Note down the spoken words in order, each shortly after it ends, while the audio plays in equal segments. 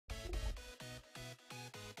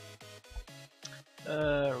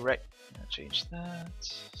Right. I'll change that.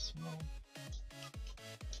 So.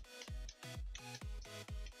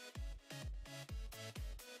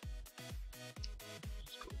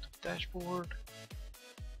 Let's go to the dashboard.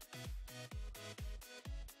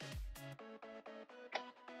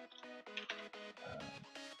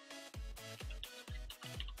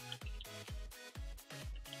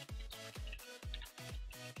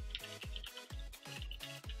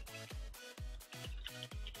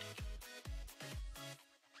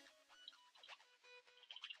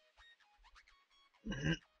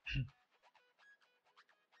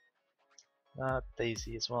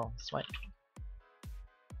 Daisy as well. Smite.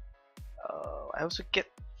 I also get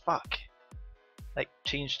like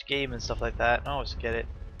changed game and stuff like that. I always get it.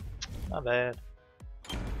 My bad.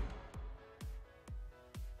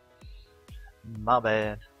 My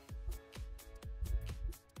bad.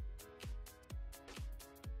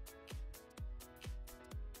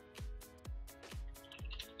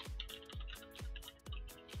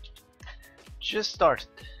 Just started.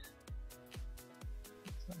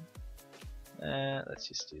 Let's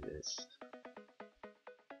just do this.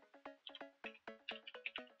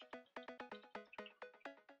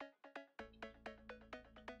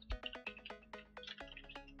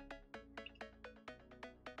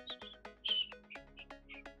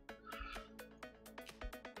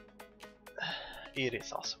 It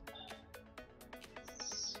is awesome.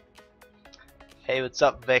 Hey, what's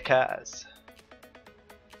up, Vekas?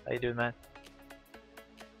 How you doing, man?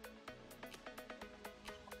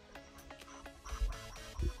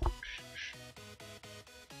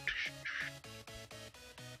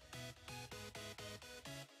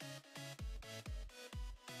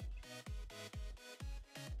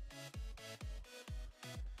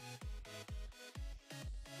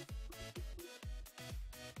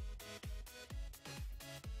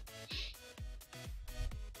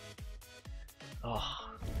 Oh,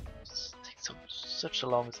 it takes such a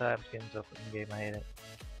long time to get into a fucking game. I hate it.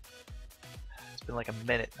 It's been like a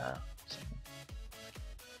minute now.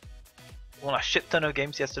 Won a shit ton of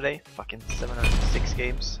games yesterday. Fucking 706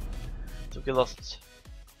 games. So we lost,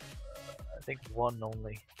 I think, one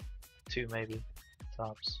only. 2 maybe.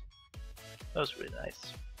 Tops. That was really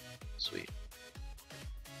nice. Sweet.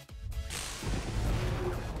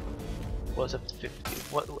 Was at 50.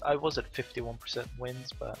 What I was at 51%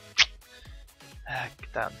 wins, but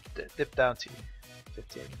dip down to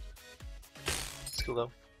 15. It's cool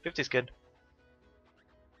though. 50 is good.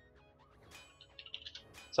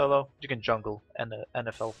 Solo, you can jungle and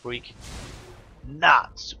NFL freak.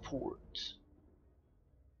 Not support.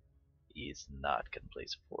 He is not gonna play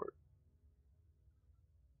support.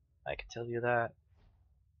 I can tell you that.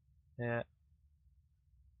 Yeah.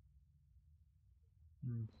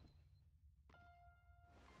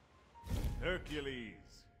 Hercules.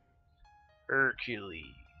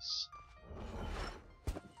 Hercules.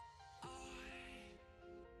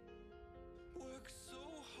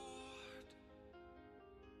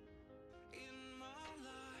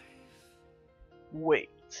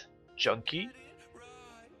 Wait, Junkie?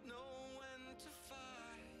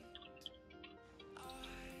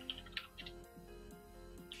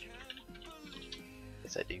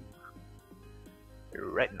 Yes, I do.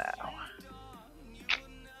 Right now.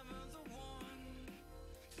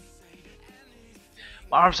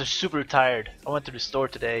 My arms are super tired. I went to the store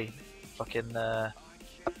today. Fucking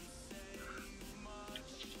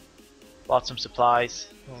bought some supplies,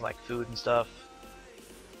 like food and stuff.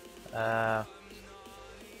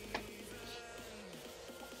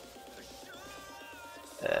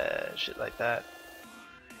 Shit like that.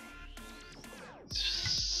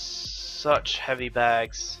 Such heavy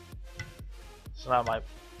bags. So now my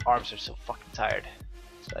arms are so fucking tired.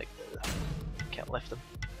 It's like I can't lift them.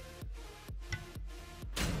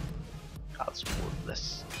 I'll support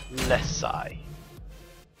less sigh.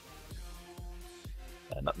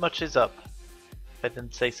 Not much is up. If I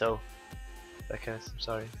didn't say so, because I'm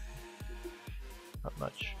sorry. Not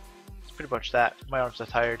much. It's pretty much that. My arms are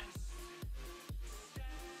tired.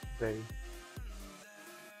 Very.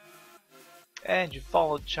 And you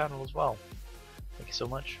followed the channel as well. Thank you so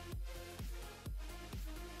much.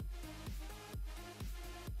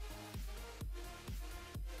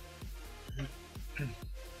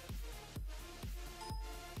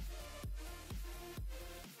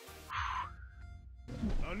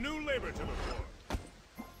 A new labor to perform.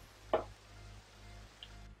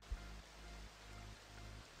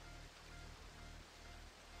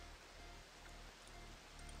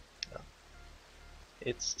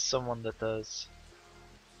 It's someone that does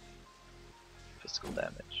physical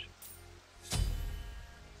damage.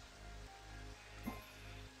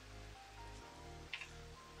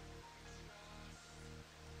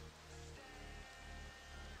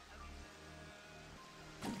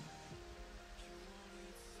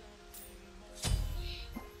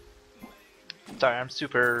 Sorry, I'm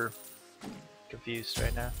super confused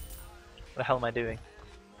right now. What the hell am I doing?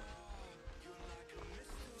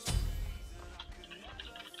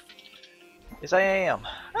 Yes, I am.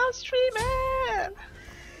 I'm streaming!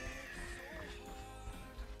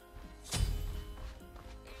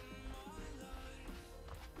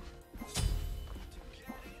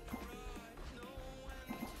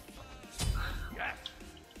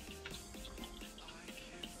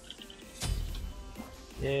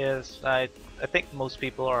 Yes, I think most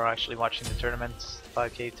people are actually watching the tournaments,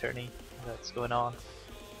 5K tourney that's going on,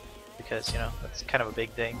 because you know that's kind of a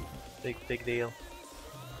big thing, big deal.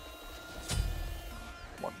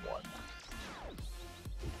 1-1.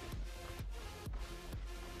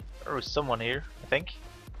 There was someone here, I think.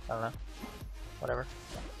 I don't know. Whatever.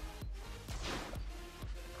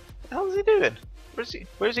 What the hell is he doing?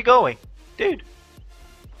 Where's he going? Dude!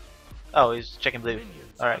 Oh, he's checking blue.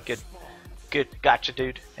 Alright, good. Good, gotcha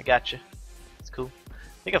dude, I gotcha. It's cool.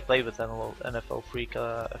 I think I've played with NFL Freak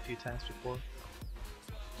a few times before.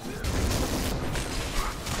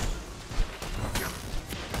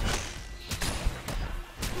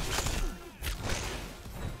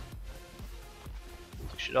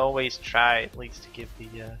 You should always try at least to give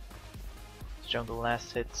the jungle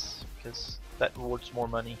last hits, because that rewards more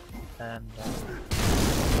money, and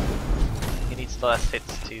he needs the last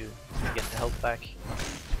hits to get the health back.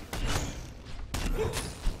 Boom.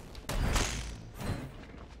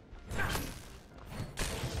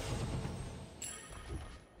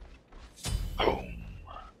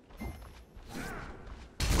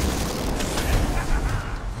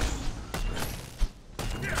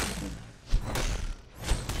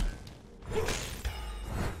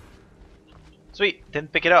 Sweet,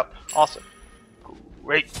 didn't pick it up. Awesome.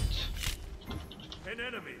 Great. An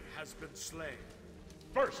enemy has been slain.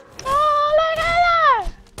 First. Oh, look at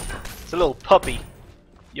that! It's a little puppy.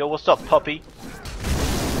 Yo, what's up, puppy?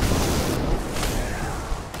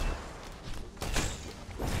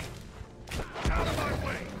 Out of my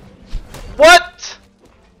way. What?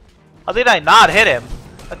 How did I not hit him?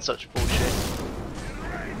 That's such bullshit.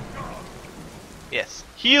 Yes.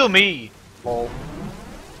 Heal me! Lol.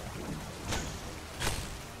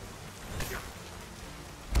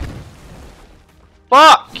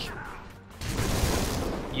 Fuck!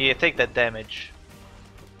 Yeah, take that damage.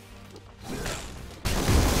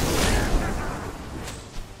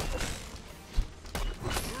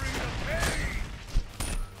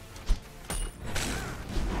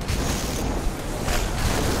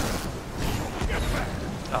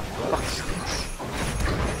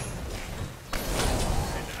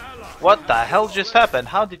 What the hell just happened?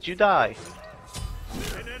 How did you die?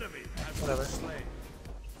 An enemy has Whatever. been slain.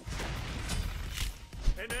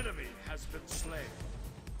 An enemy has been slain.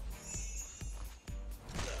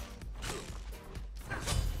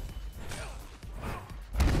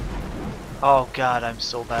 Oh god, I'm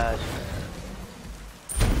so bad.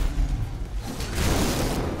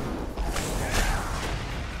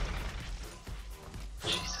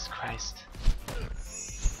 Jesus Christ.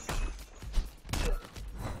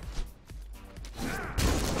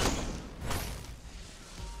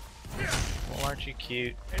 Well, aren't you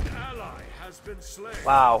cute? An ally has been slain.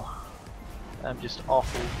 Wow. I'm just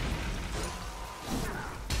awful.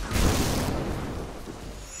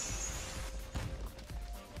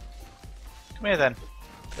 Come here then,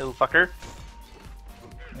 little fucker.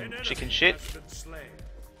 An Chicken enemy shit. has been slain.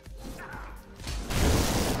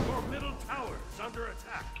 Your middle tower is under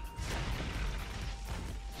attack.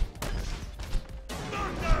 Your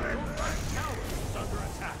right tower is under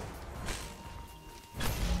attack.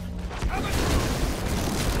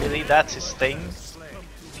 Really, that's his thing? Slain.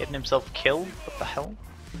 Getting himself killed? What the hell?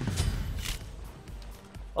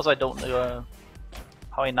 Also, I don't know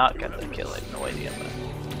how he not got the kill. I have no idea, but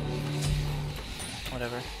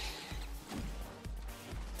whatever.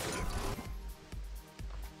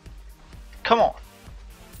 Come on!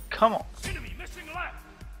 Come on! Enemy missing left.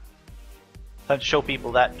 Time to show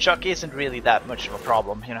people that Chuck isn't really that much of a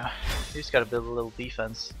problem, you know. You just gotta build a little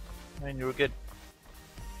defense. I mean, you were good.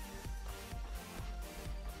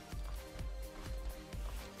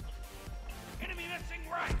 Enemy missing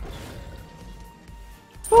right.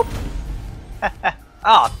 Whoop!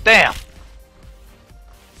 Ah, damn!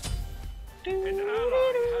 An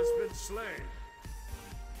ally has been slain.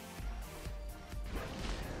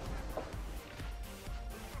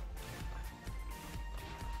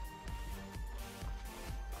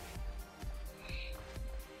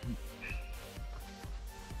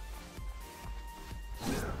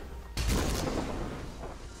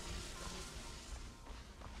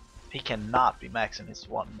 He cannot be maxing his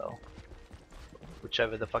one though.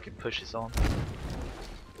 Whichever the fucking push is on.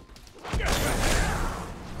 Get back.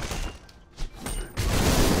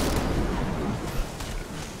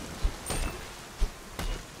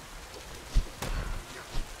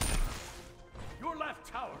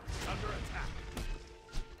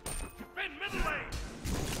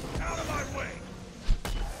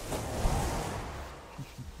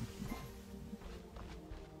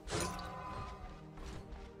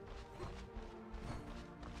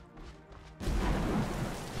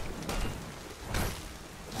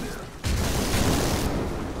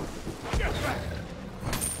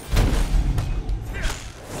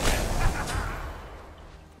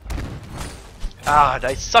 Ah,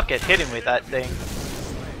 I suck at hitting with that thing.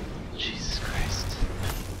 Jesus Christ.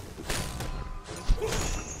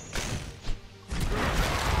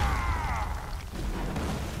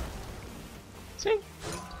 See?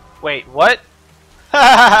 Wait, what?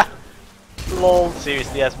 Lol,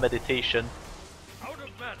 seriously, that's meditation.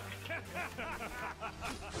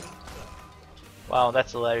 Wow,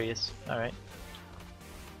 that's hilarious. Alright.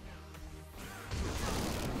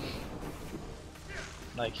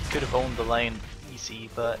 Like, he could have owned the lane easy,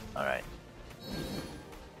 but alright.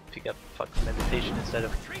 Pick up fucking meditation instead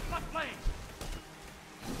of.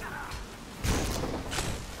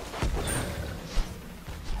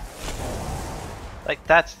 Like,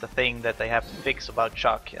 that's the thing that they have to fix about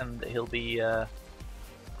Chuck, and he'll be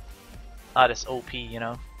not as OP, you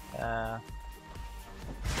know.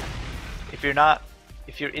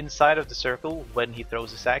 If you're inside of the circle when he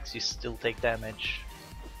throws his axe, you still take damage.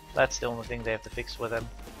 That's the only thing they have to fix with him.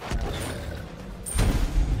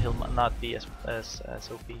 He'll not be as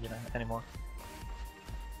OP, you know, anymore.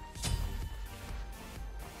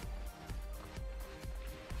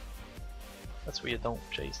 That's where you don't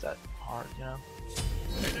chase that hard, you know.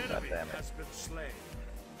 God damn it. Has been slain.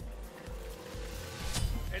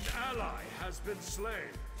 An ally has been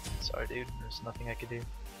slain. Sorry, dude. There's nothing I could do.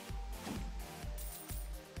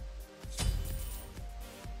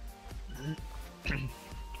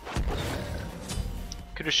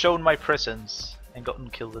 Could have shown my presence and gotten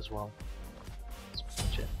killed as well.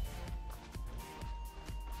 Shit.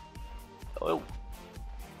 Oh,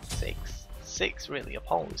 6, really.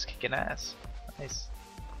 Apollo's kicking ass. Nice.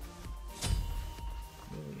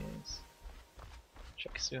 Really is.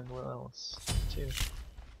 Check soon. What else? 2.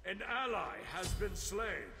 An ally has been slain.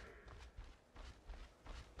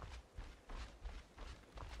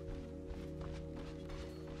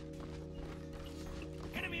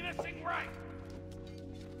 Enemy missing right.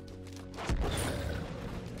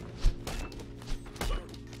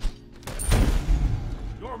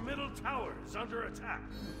 Your middle tower is under attack.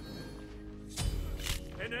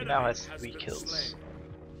 An He now enemy has 3 been kills. slain.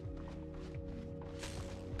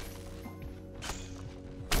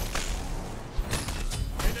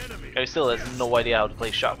 He still has no idea how to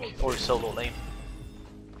play shock or solo lane,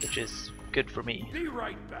 which is good for me. Be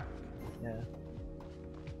right back. Yeah.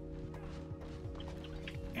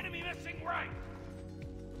 Enemy missing right.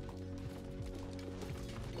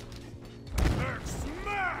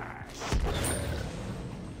 Smash!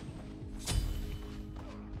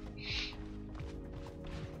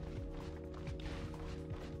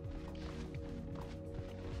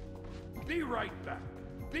 Be right back.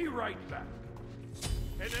 Be right back.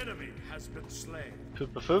 An enemy has been slain.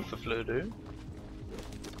 Poop-a-foo-fa-flu,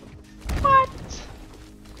 What?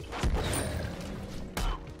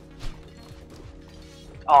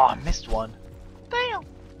 Oh, I missed one. Damn.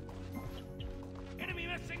 Enemy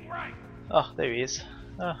missing right. Oh, there he is.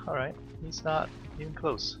 Oh, alright. He's not even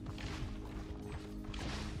close.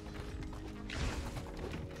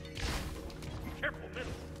 Careful,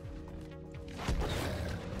 middle.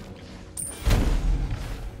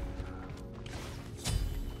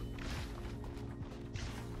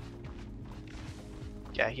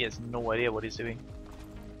 Yeah, he has no idea what he's doing.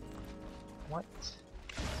 What?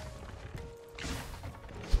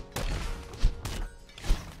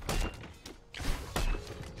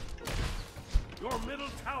 Your middle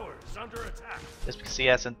tower is under attack. Just because he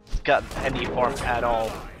hasn't gotten any farm at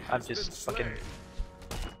all, I'm just fucking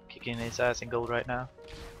kicking his ass in gold right now.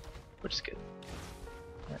 Which is good.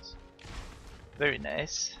 Nice. Very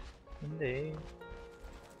nice. Indeed.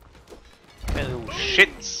 Little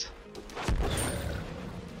shits!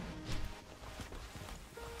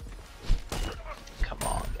 Come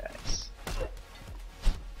on, guys.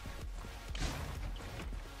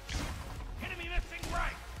 Enemy missing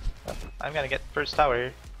right. Oh, I'm gonna get first tower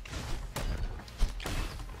here.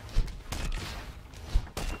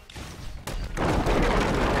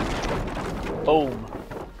 Boom.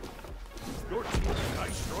 Your team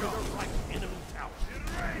destroyed the right enemy tower.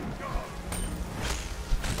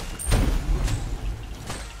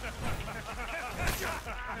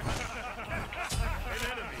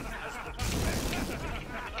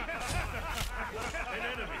 An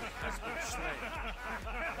enemy has been slain.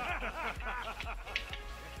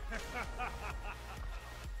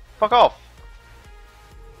 Fuck off!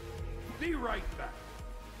 Be right back.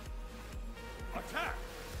 Attack.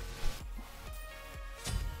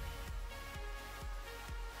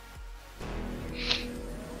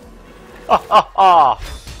 Ah ah ah!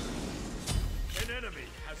 An enemy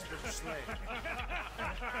has been slain.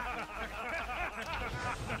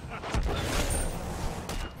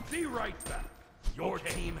 Be right back. Your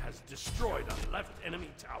team has destroyed a left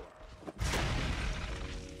enemy tower.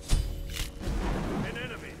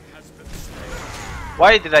 has been slain.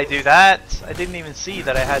 Why did I do that? I didn't even see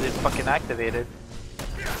that I had it fucking activated.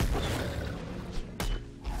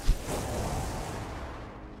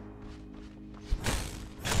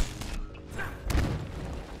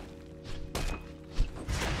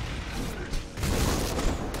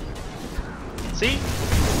 See?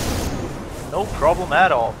 No problem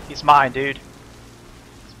at all. He's mine, dude.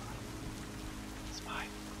 He's mine.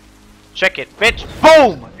 Check it, bitch.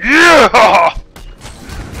 Boom! Yeah!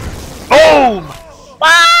 Boom!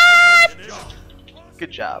 What? Good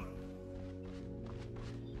job.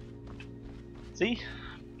 See?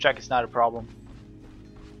 Check is not a problem.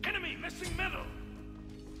 Enemy missing middle.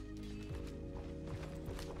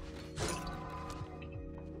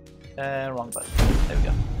 Wrong button. There we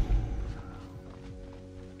go.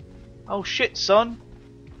 Oh shit, son.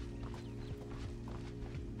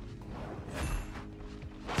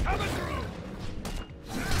 Coming through.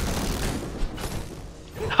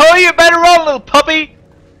 Oh, you better run, little puppy!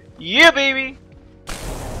 Yeah, baby!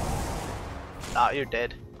 Nah, you're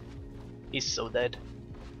dead. He's so dead.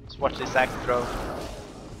 Let's watch this act throw.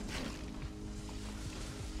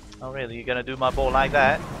 Oh, really? You're gonna do my ball like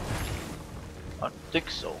that? I don't think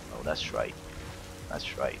so. Oh, that's right.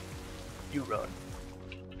 That's right. You run.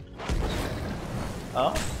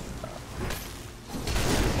 Oh?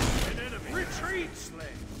 An enemy. Retreat, slain.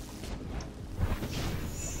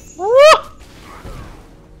 Woo!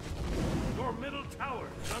 Your middle tower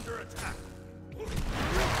is under attack.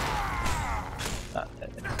 Ah, damn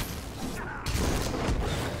it.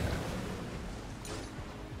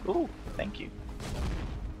 Ooh, thank you.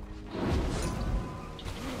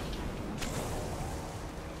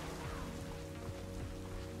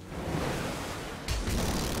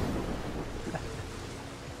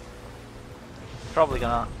 Probably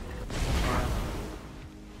gonna.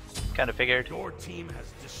 Kind of figured. Your team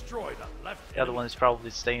has destroyed a left. The other one is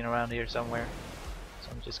probably staying around here somewhere. So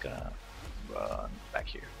I'm just gonna run back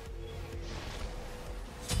here.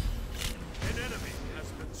 An enemy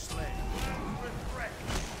has been slain.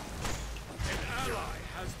 An ally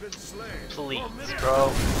has been slain. Please,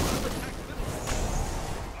 bro.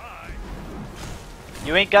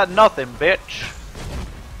 You ain't got nothing, bitch.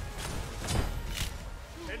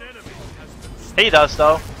 An enemy has been slain. He does,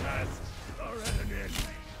 though.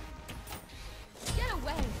 Get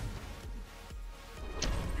away!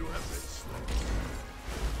 You have been slain.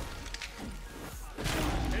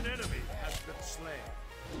 An enemy has been slain.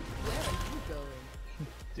 Where are you going?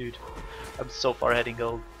 Dude, I'm so far ahead in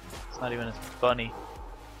gold. It's not even funny.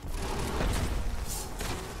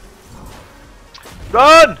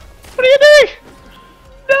 Run! What are you doing?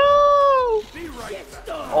 No! Be right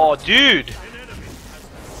back. Oh, dude! An enemy has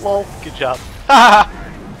been Well, good job. Haha!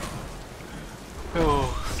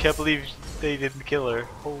 Oh, can't believe they didn't kill her.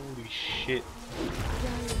 Holy shit.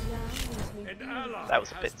 An ally That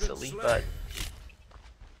was a has bit been silly, slain. but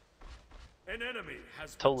An enemy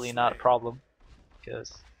has been totally not a slain. problem.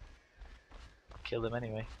 Because killed him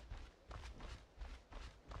anyway.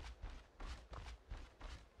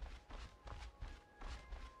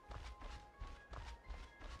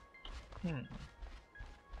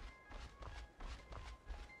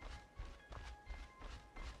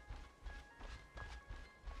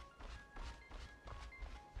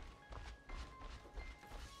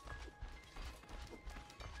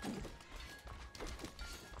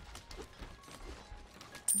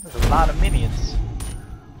 There's a lot of minions.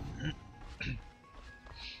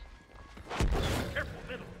 Careful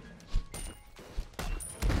middle.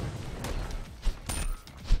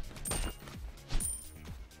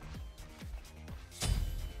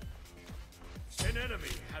 An enemy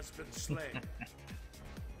has been slain.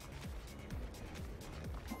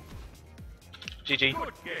 GG.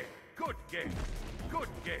 Good game. Good game. Good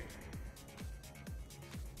game.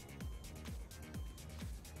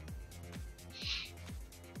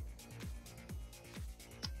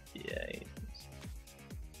 Yeah.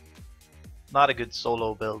 Not a good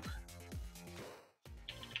solo build.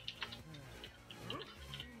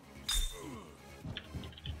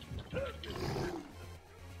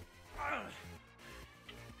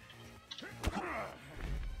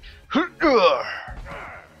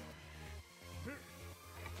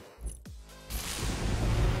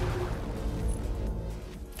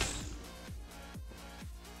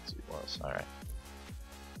 Alright.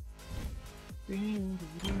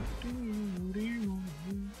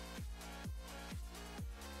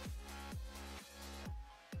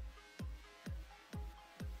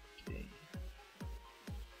 Okay.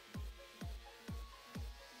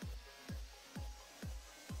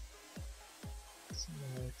 So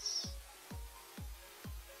let's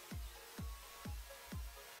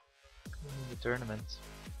go to the tournament.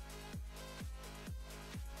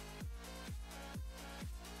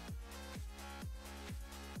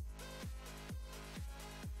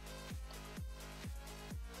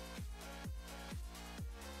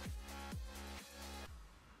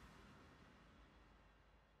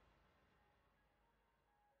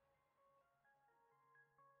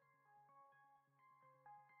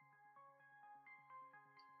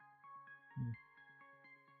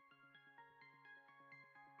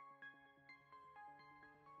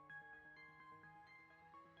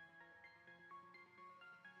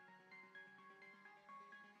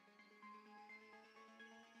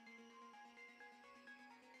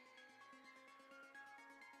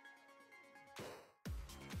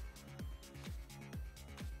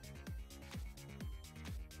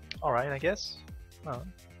 Alright, I guess. Well,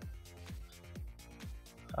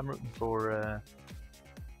 I'm rooting for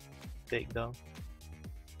Big though.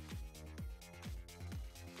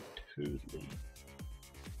 Totally.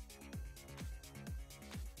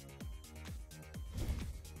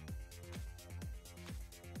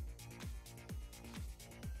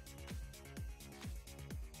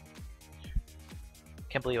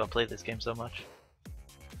 Can't believe I played this game so much.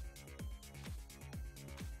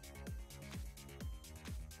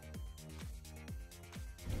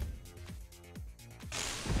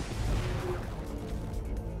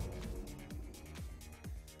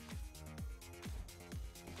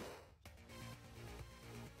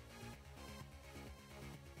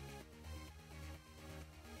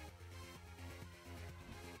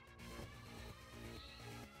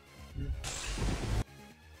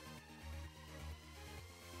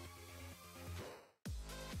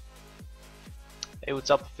 Hey,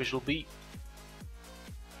 what's up, official beat?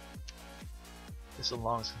 It's so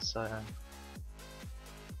long since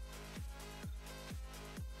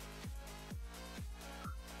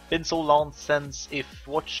been so long since if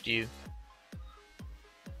watched you. I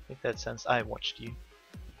think that since I watched you.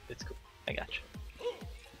 It's cool. I got you.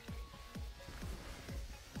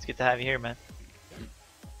 It's good to have you here, man.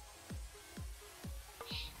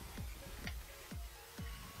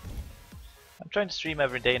 I'm trying to stream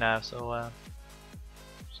every day now, so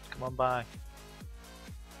just come on by.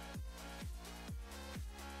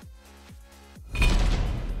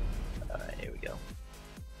 Alright, here we go.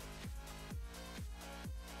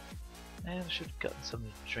 And I should have gotten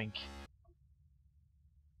something to drink.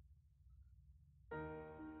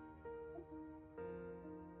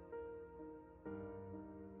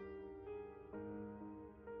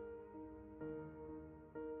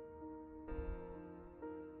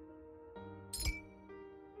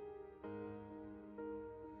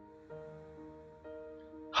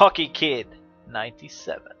 Hockey Kid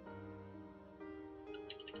 97.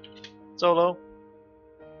 Solo.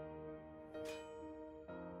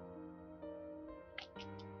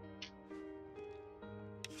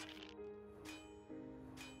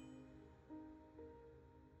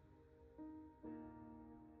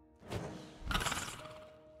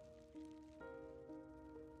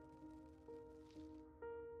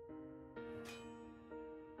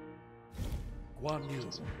 Guan Yu.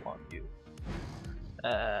 Guan Yu.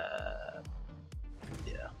 Yeah.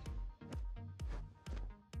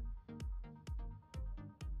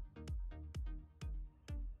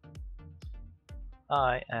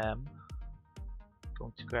 I am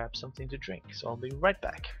going to grab something to drink, so I'll be right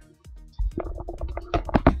back.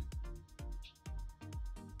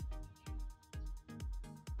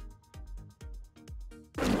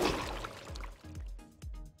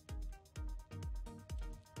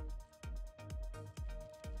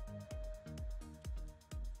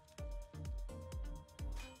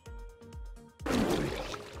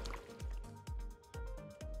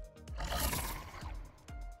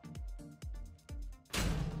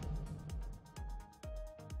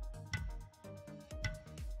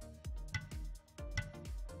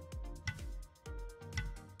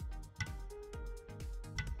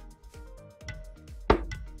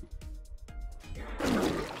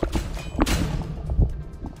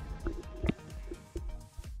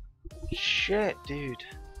 Shit, dude.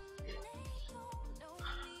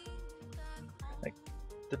 Like,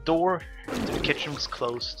 the door to the kitchen was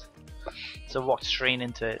closed, so I walked straight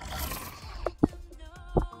into it.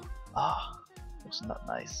 Ah, wasn't that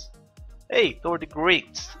nice? Hey, Thor the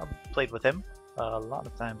Great. I've played with him a lot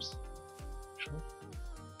of times. Actually,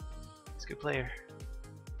 he's a good player.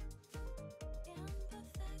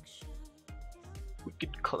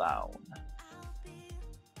 Wicked Clown.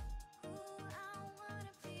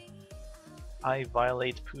 I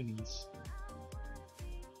violate ponies.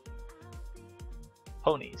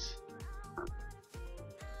 Ponies.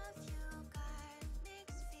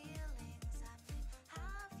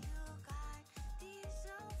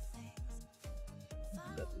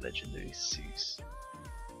 That legendary Zeus.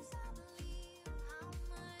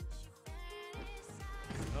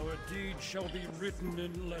 Our deed shall be written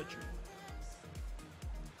in legend.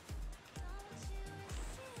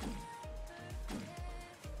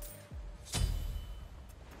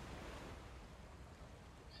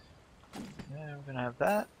 Yeah, we're gonna have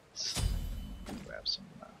that. Grab some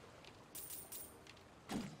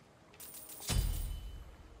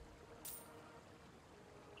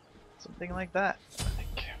something like that, I think.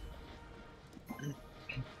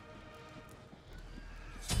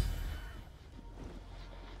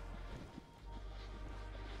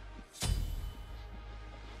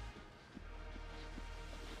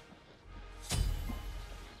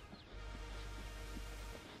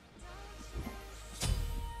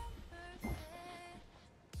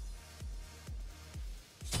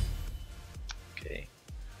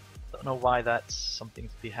 Don't know why that's something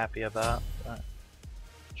to be happy about, but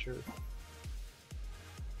sure.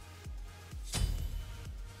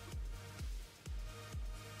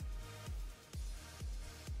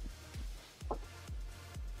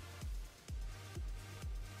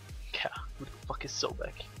 Yeah, who the fuck is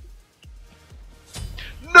Sobek?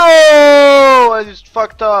 No! I just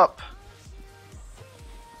fucked up!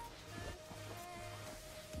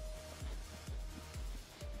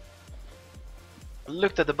 I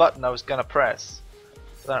looked at the button I was gonna press,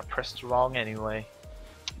 but then I pressed wrong anyway.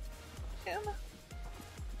 Damn.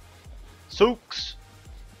 Sucks!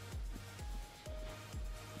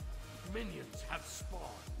 Minions have spawned.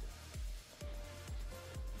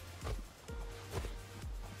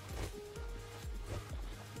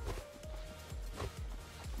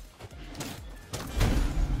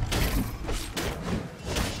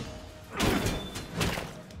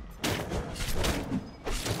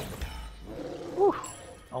 Whew.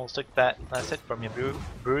 Almost took that last hit from you,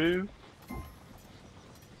 brew.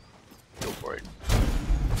 Go for it.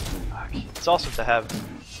 Okay. It's awesome to have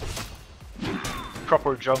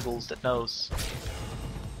proper jungles that knows.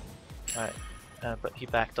 Alright, but he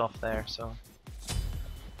backed off there, so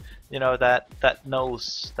you know that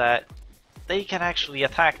knows that they can actually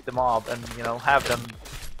attack the mob and have them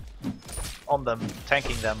on them,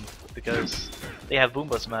 tanking them, because they have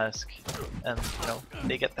Boomba's mask, and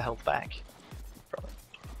they get the health back from it.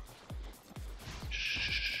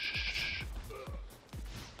 Shh.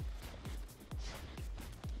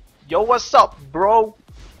 Yo, what's up, bro?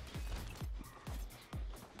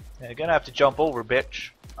 Yeah, you're gonna have to jump over,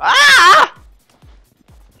 bitch. Ah!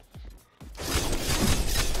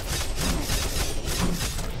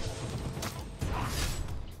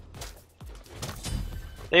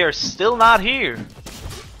 They are still not here.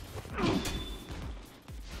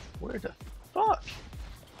 Where the fuck?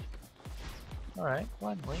 Alright,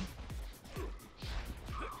 finally.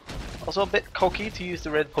 Also a bit cocky to use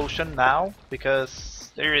the red potion now,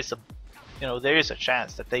 because there is a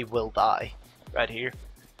chance that they will die right here.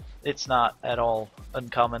 It's not at all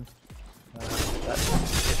uncommon that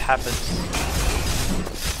it happens.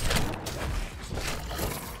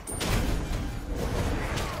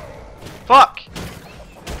 Fuck!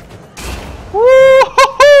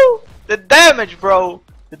 Woo! The damage, bro!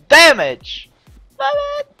 The damage! Love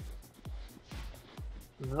it!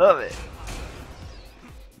 Love it.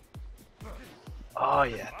 Oh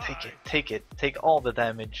yeah, take it. Take all the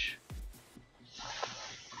damage.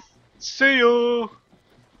 See ya!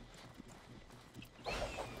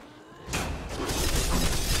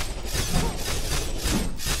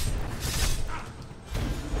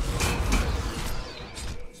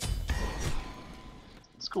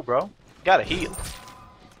 It's cool, bro. Gotta heal.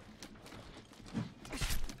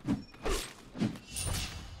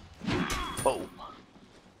 Boom.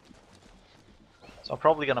 So I'm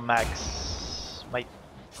probably gonna max Smite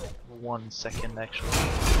 1 second actually.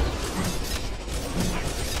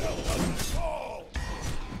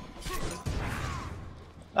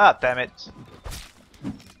 Ah, damn it.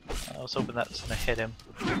 I was hoping that was gonna hit him.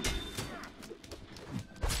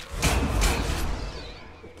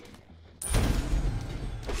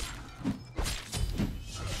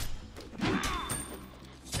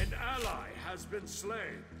 An ally has been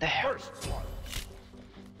slain. There. First blood.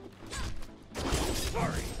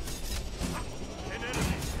 Sorry. An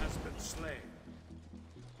enemy has been slain.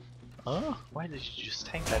 Oh, why did you just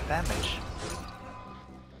tank that damage?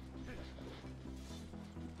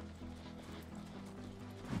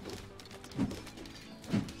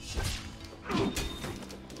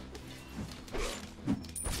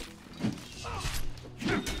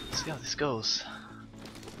 See how this goes.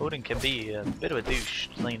 Odin can be a bit of a douche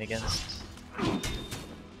to lean against,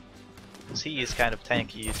 because he is kind of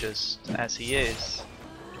tanky just as he is.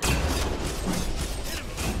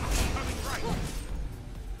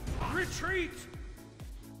 Retreat!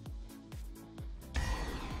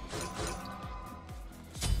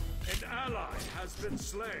 An ally has been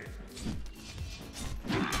slain.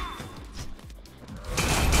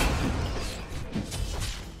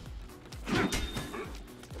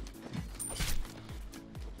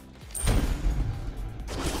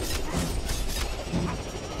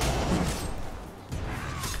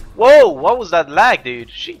 Whoa! What was that lag, dude?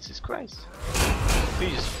 Jesus Christ!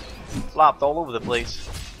 He just flopped all over the place.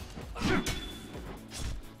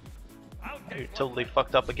 You're totally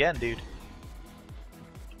fucked up again, dude.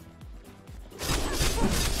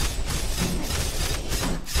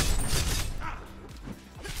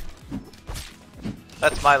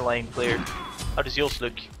 That's my lane cleared. How does yours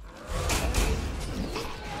look?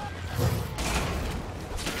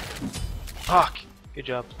 Fuck! Good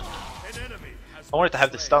job. An enemy I wanted to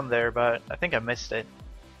have the stun there, but I think I missed it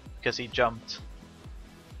because he jumped.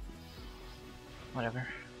 Whatever.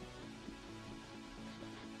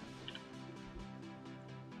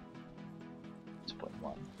 Let's put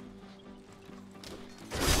one.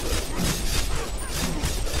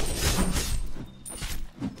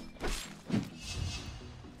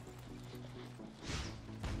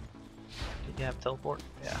 Did you have teleport?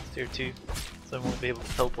 Yeah, tier 2. So I won't be able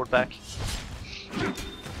to teleport back.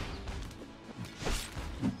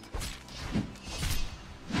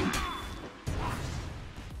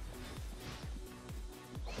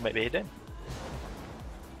 Maybe he did.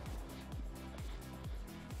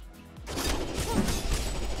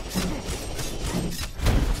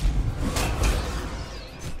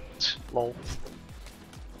 Lol.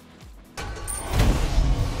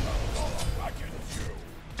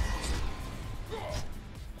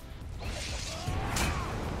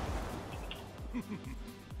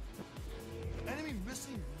 Enemy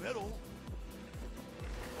missing middle.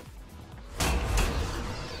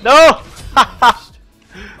 No!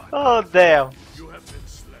 Oh damn! You have been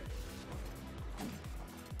slain.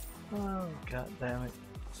 Oh god damn it!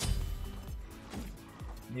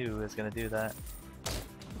 Knew he was gonna do that.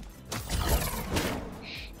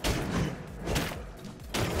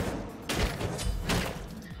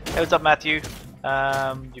 Hey, what's up, Matthew?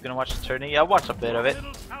 You're gonna watch the tourney? Yeah, I watched a bit of it.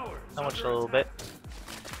 I watched a little bit.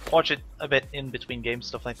 Watch it a bit in between games,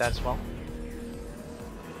 stuff like that as well.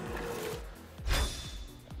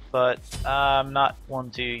 But I'm not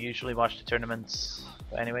one to usually watch the tournaments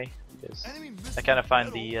anyway, because I kind of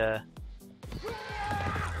find the no,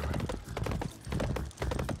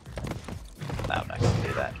 I'm not gonna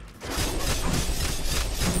do that.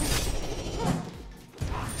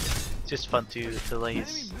 It's just fun to delay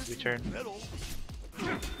his return.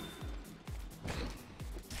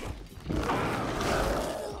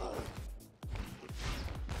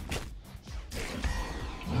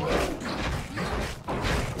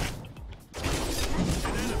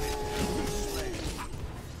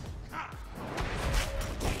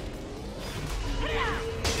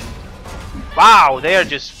 Wow, they are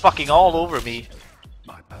just fucking all over me.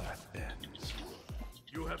 My path ends.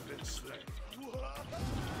 You have been slain.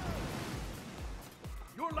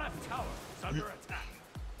 Your left tower is under attack.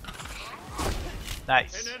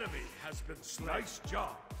 Nice. An enemy has been slain. Nice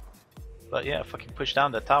job. But yeah, fucking push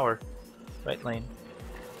down the tower. Right lane.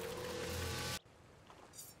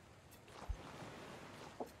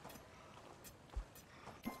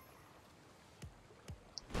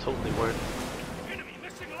 Totally worth it. Enemy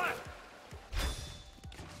missing left.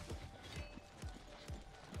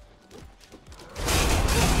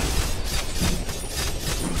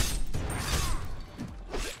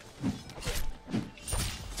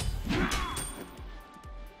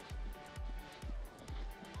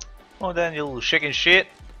 Oh, then you little chicken shit.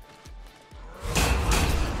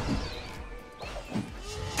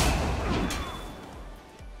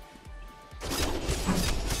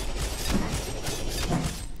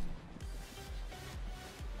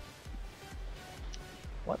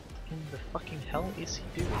 What in the fucking hell is he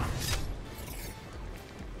doing?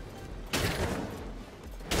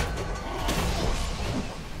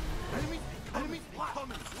 Enemy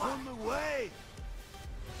coming on the way.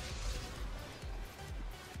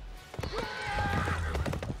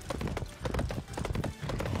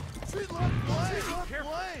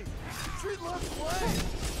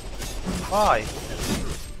 Why?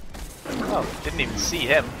 Oh, didn't even see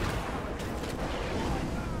him.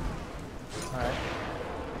 Alright.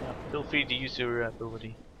 Yeah, feel free to use your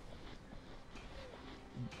ability.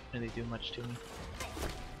 Didn't really do much to me.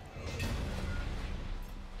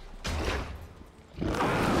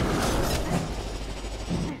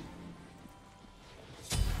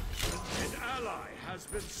 An ally has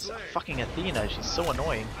been slain. Fucking Athena, she's so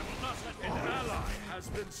annoying. An ally has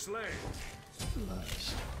been slain.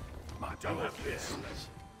 My tower is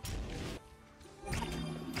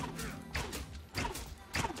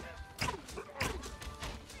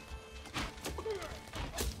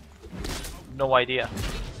No idea.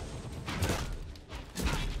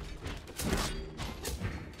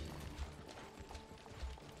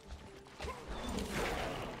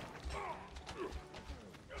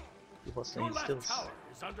 He's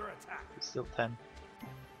still 10.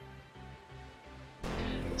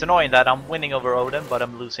 It's annoying that I'm winning over Odin, but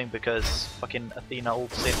I'm losing because fucking Athena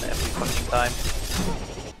ults in every fucking time.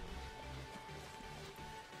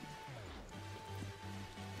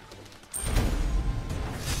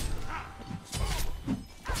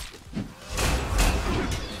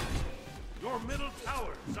 Your middle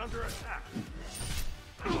tower is under attack.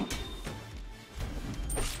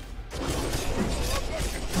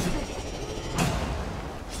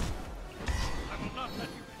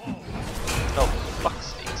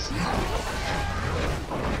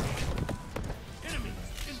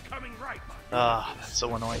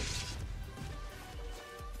 so annoying.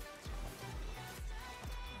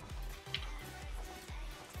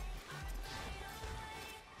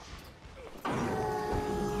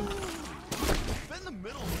 Bend the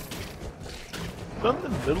middle. Bend the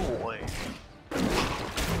middle way.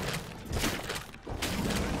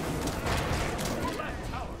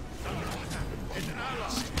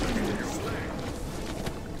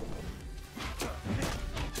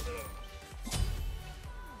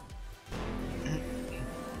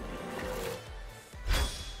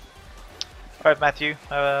 Alright, Matthew,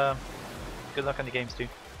 good luck on the games too.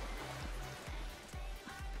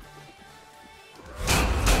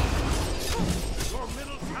 Your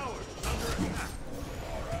middle tower is under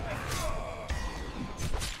attack.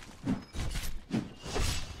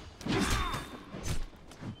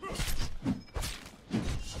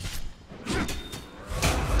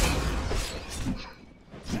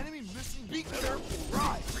 Enemy missing. Be careful.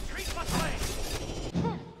 Right. Retreat must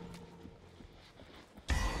lane.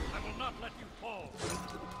 I will not let you fall.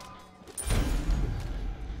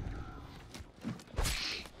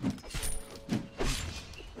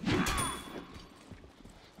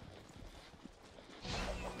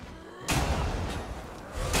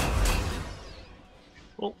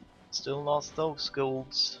 Well, still lost those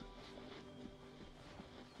golds.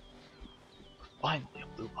 Finally a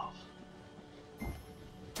blue buff.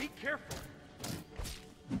 Be careful.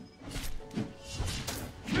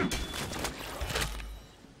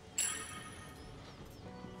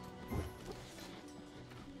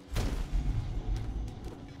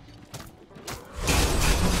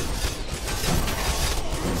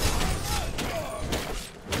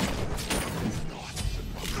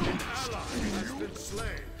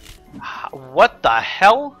 What the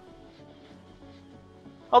hell?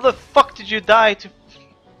 How the fuck did you die to...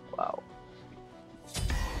 Wow.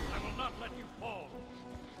 I will not let you fall.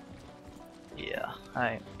 Yeah,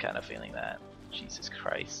 I'm kind of feeling that. Jesus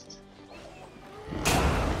Christ.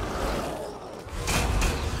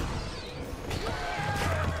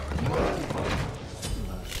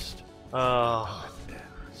 Oh.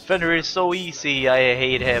 Fenrir is so easy, I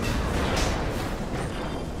hate him.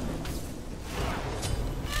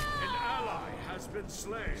 Been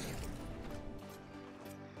slain.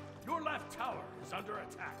 Your left tower is under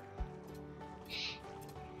attack.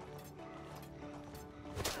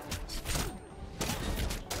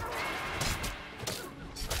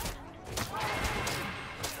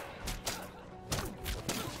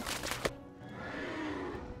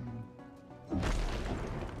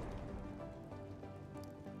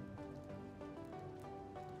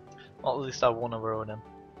 Well, at least I won over Odin.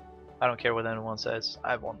 I don't care what anyone says,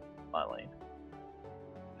 I won my lane.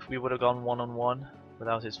 If we would have gone one-on-one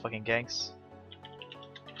without his fucking ganks,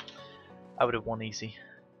 I would have won easy.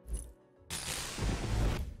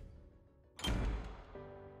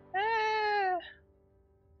 Eh.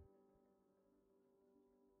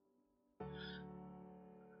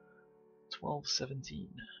 12-17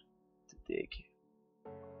 to dig.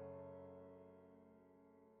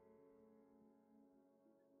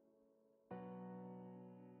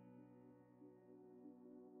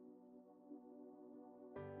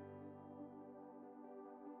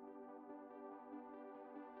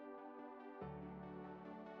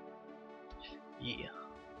 Yeah,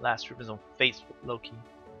 last trip is on Facebook, Loki.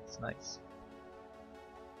 It's nice.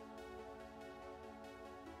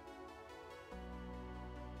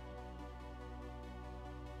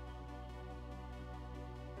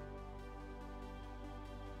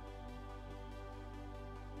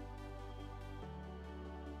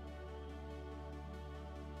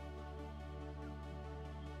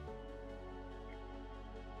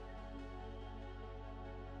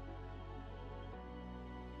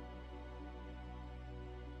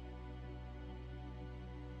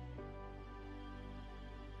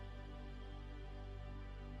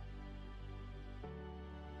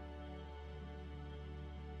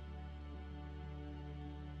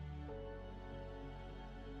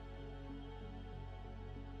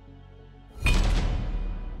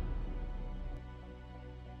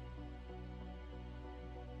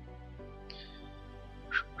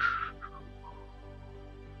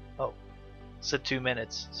 Oh, it said 2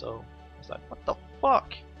 minutes, so I was like, what the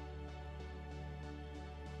fuck?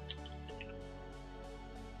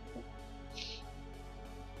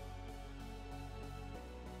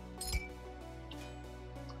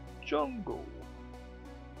 Jungle.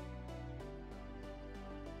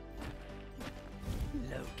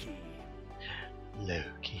 Loki.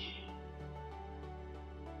 Loki.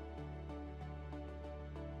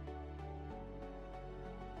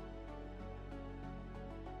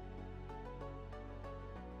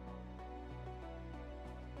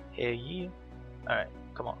 Hell yeah. Alright,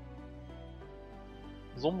 come on.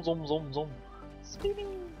 Zoom, zoom, zoom, zoom.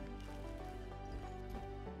 Speeding.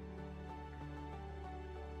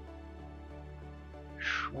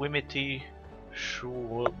 Schwimmity,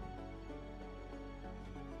 schwim.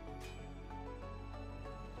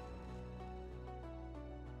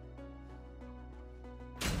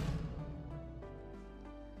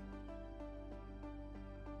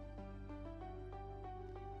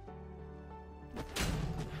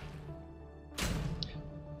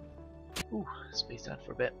 Ooh, spaced out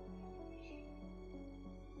for a bit.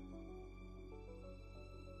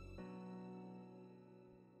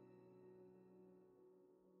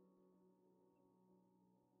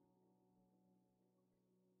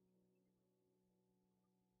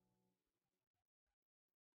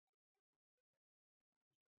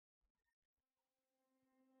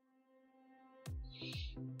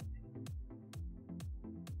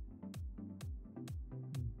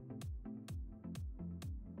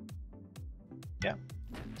 Yeah.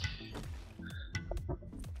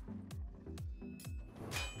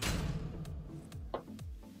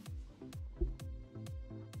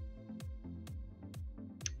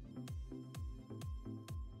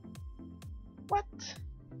 What?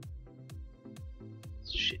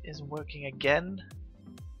 This shit isn't working again?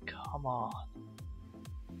 Come on.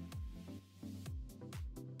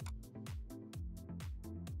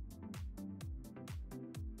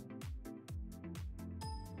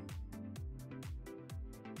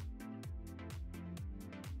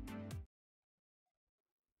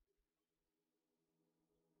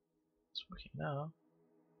 It's working now.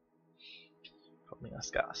 Probably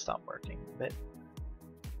just gotta stop working a bit.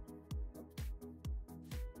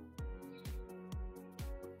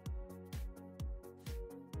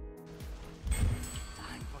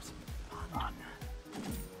 Time for some fun.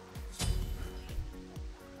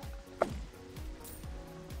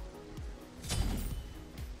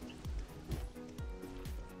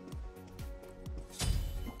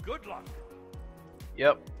 Good luck.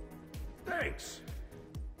 Yep. Thanks.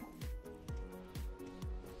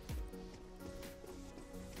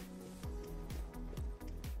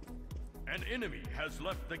 An enemy has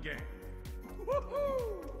left the game.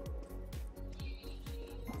 Woohoo!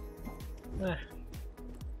 Eh.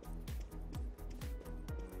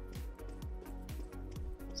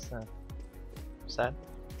 What's that? What's that?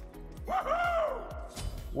 Woohoo!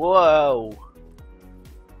 Whoa!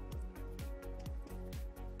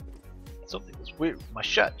 Something was weird with my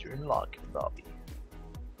shot during login lobby.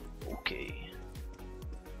 Okay.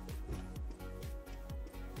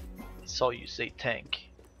 I saw you say tank.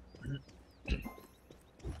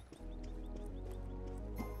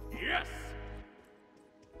 Yes!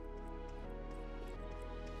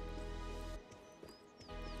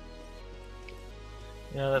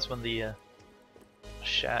 You know, that's when the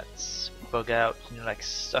chats bug out and you're like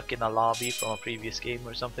stuck in a lobby from a previous game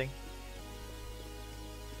or something.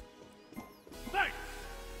 Thanks!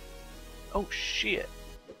 Oh shit.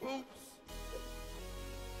 Oops!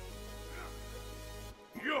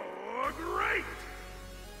 You're great!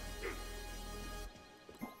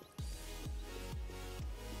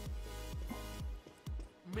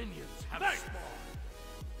 Minions have spawned.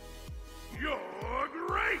 You're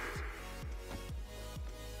great!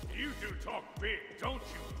 You do talk big, don't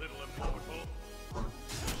you, little immortal?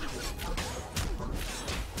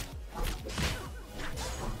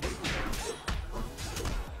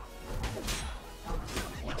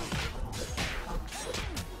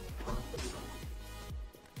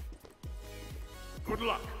 Good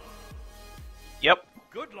luck. Yep.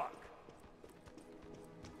 Good luck.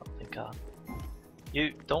 Oh thank god.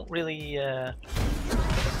 You don't really Thanks.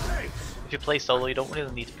 if you play solo you don't really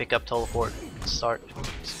need to pick up teleport to start.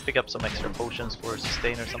 Just pick up some extra potions for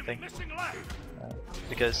sustain or something. Missing left.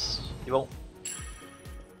 Because you won't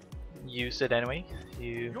use it anyway.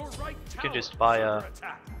 You Your right can just tower buy is a under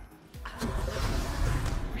attack.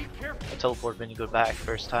 Be careful. teleport when you go back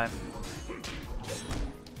first time.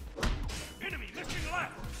 Enemy missing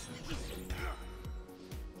left.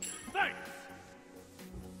 Thanks.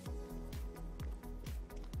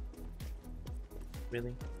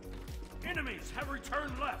 Really? Enemies have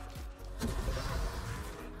returned left.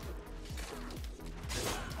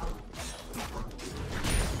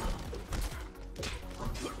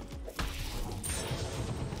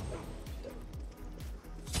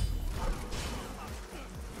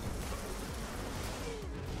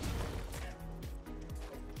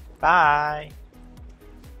 Bye!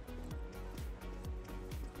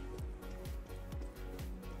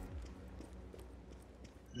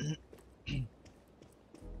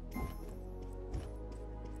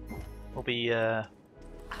 We'll be this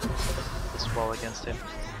wall against him.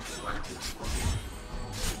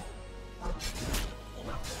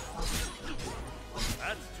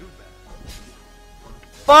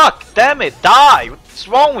 Fuck! Damn it! Die! What's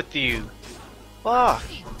wrong with you? Fuck!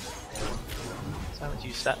 I haven't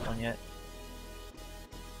used that one yet.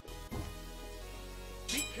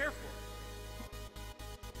 Be careful.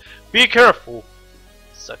 Be careful!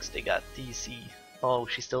 Sucks they got DC. Oh,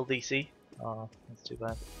 she's still DC? Oh, that's too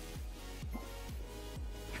bad.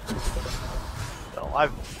 Well,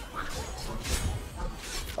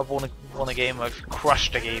 I've won a game, I've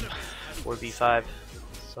crushed a game. 4v5.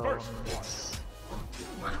 So it's,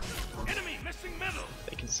 Enemy missing middle.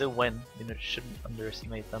 they can still win. You know, shouldn't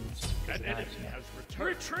underestimate them just because An of that. enemy has returned.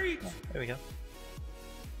 Retreat. Yeah, there we go.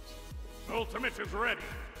 Ultimate is ready.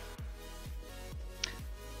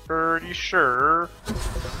 Pretty sure.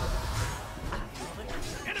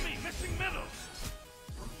 Enemy missing middle.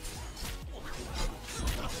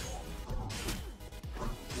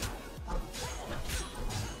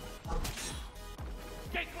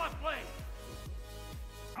 Gate left lane.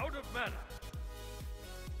 Out of mana.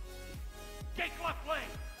 Gate left lane.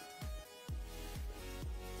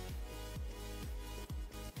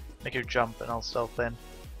 Make her jump and I'll stealth in.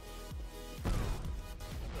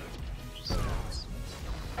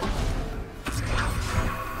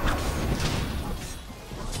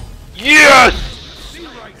 Yes!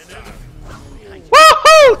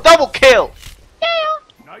 Woohoo! Double kill!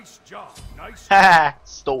 Nice job. Nice. Haha,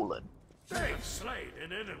 stolen. They slayed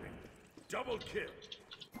an enemy. Double kill.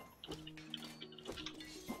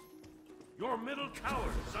 Your middle tower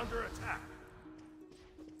is under attack.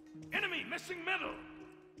 Enemy missing middle.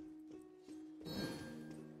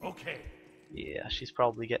 Okay. Yeah, she's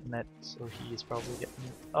probably getting it, so he is probably getting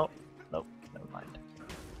it. Oh, nope, never mind.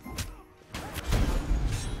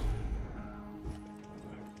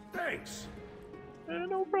 Thanks.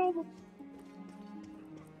 No problem.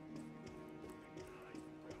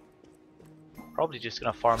 Probably just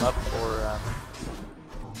gonna farm up for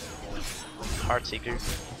Heartseeker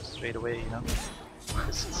straight away, you know.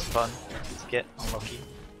 This is fun to get unlucky.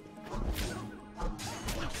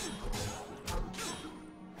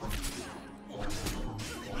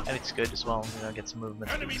 And it's good as well, you know, get some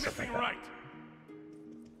movement and stuff like that. Right.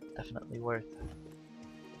 Definitely worth.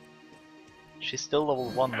 She's still level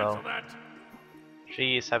 1 though.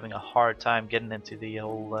 She is having a hard time getting into the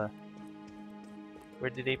whole where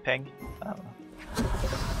did they ping? I don't know.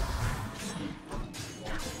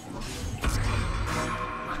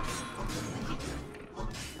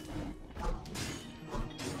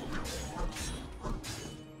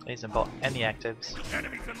 He hasn't bought any actives.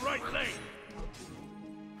 Enemies in right lane.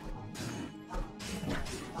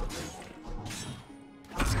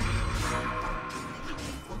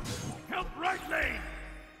 Help right lane.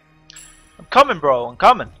 I'm coming, bro. I'm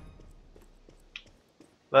coming.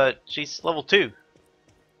 But she's level 2.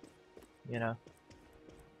 You know.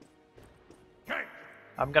 Okay.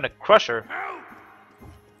 I'm gonna crush her. Help.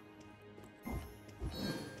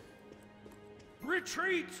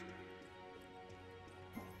 Retreat.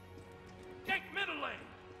 Take middle lane.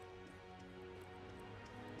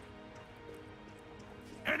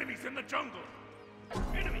 Enemies in the jungle.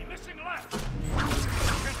 Enemy missing left.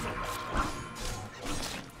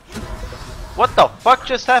 What the fuck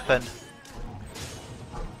just happened?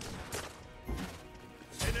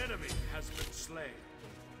 An enemy has been slain.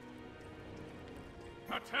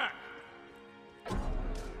 Attack.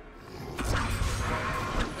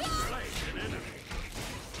 Slay an enemy.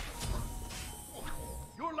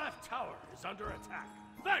 Your left tower is under attack.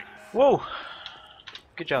 Thanks. Whoa.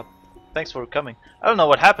 Good job. Thanks for coming. I don't know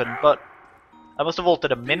what happened, but I must have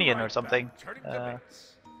ulted a minion or something.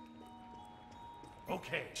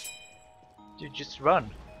 Okay. Dude, just run.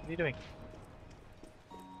 What are you doing?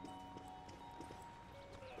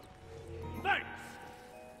 Thanks.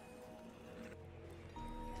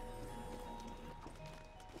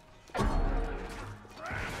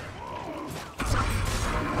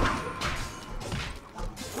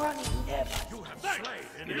 You have slain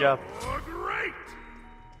an Good job. Oh, great.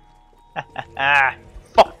 Ah,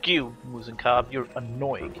 fuck you, Moose Cobb. You're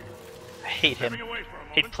annoying. I hate him. Stepping away for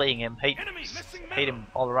a Hate moment. playing him. Hate him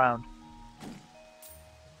all around.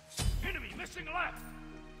 Enemy missing left.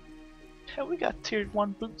 Hell, we got tier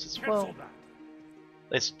 1 boots as well. Cancel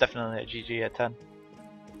that. It's definitely a GG at 10.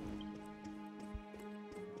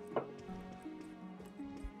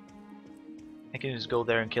 I can just go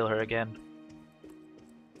there and kill her again.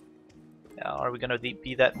 Yeah, are we gonna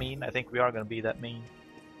be that mean? I think we are gonna be that mean.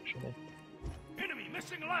 Actually. Enemy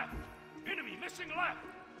missing left. Enemy missing left.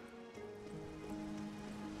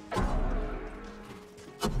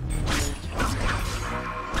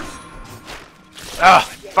 Ah,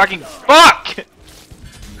 fucking fuck!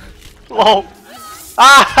 Lol.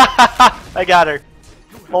 Ah, I got her.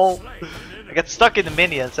 Lol. I got stuck in the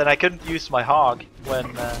minions and I couldn't use my hog when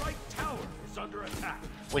Right tower is under attack.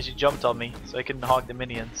 when she jumped on me, so I couldn't hog the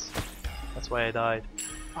minions. That's why I died.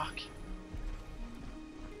 Fuck.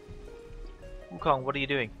 Wukong, what are you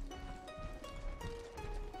doing?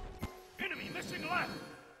 Enemy missing left.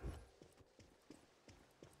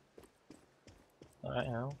 Alright,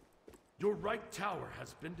 now. Your right tower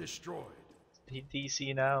has been destroyed. Did he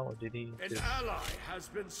DC now, or did he An just ally has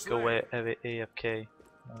been slain. go AFK?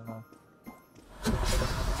 I don't know.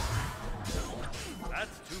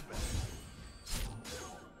 That's too bad.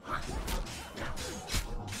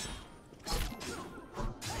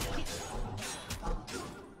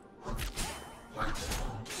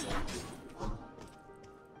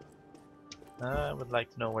 I would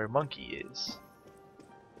like to know where Monkey is.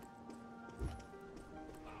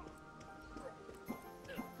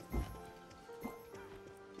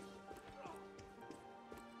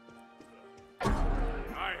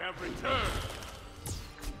 I have returned.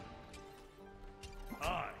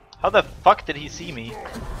 How the fuck did he see me?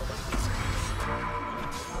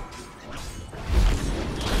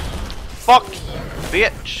 Fuck you,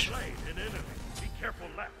 bitch! Slain an enemy. Be careful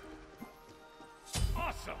left.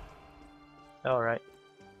 Awesome. Alright,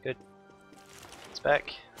 good. It's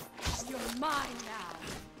back. You're mine now.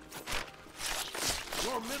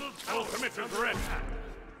 Your middle tower ultimate is ready.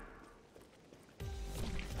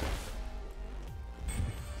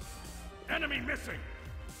 Enemy missing.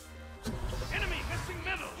 Enemy missing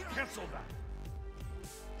middle. Cancel that.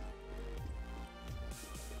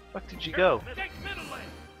 Fuck did you go? Take middle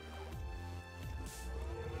lane.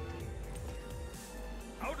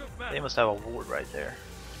 Out of battle. They must have a ward right there.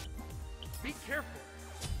 Be careful.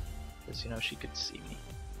 Because, you know, she could see me.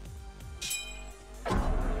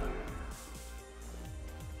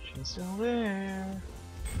 She's still there.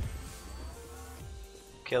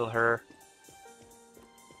 Kill her.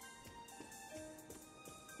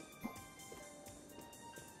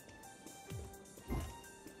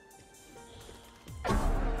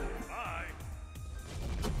 Bye.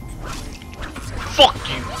 Fuck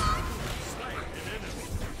you! Slain an enemy.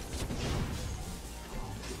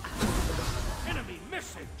 Enemy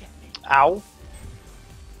missing. Ow!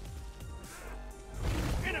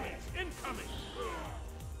 Enemies incoming.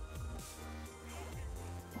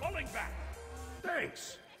 Falling back.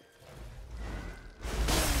 Thanks.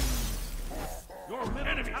 Your middle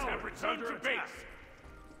enemies tower have returned to base.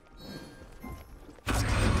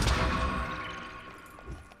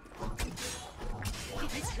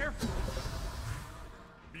 Be careful.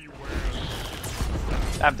 Beware.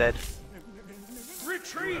 I'm dead.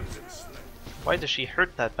 Retreat. Why does she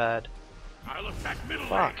hurt that bad? I'll attack middle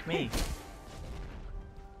Fuck lane. me.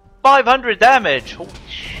 500 damage! Holy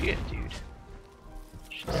shit, dude.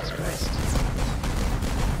 Jesus Christ.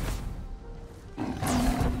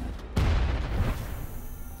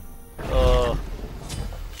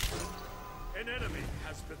 An enemy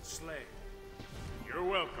has been slain. You're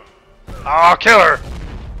welcome. Oh, kill her!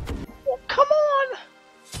 Oh, come on!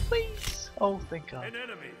 Please! Oh, thank God. An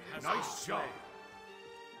enemy has nice job.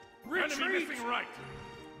 Enemy missing right.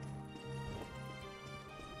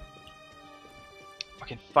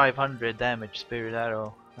 Fucking 500 damage spirit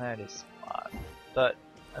arrow. That is odd. But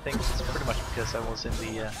I think it's pretty much because I was in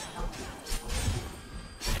the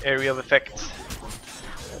area of effect.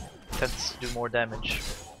 Tends to do more damage.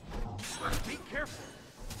 Be careful.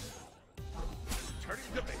 Turning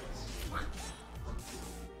the base.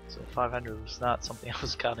 So 500 was not something I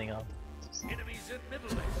was counting on. Enemies in middle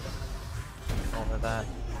lane. Over that.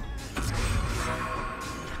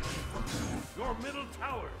 Your middle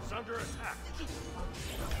tower is under attack.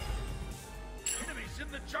 Enemies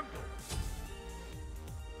in the jungle.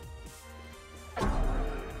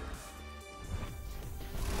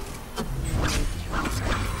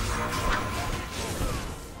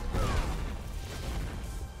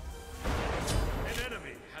 An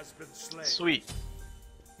enemy has been slain. Sweet.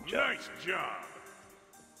 Nice job.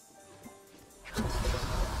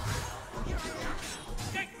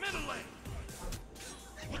 Take middle lane.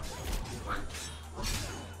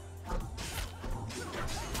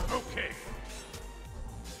 Okay.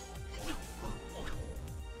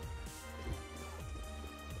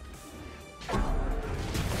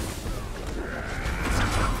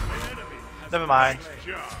 Never mind. Nice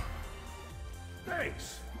job.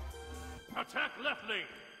 Thanks. Attack left lane.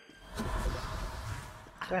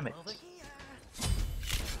 Damn it.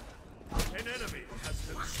 An enemy has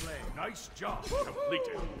been slain. Nice job.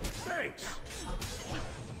 Completed. Thanks.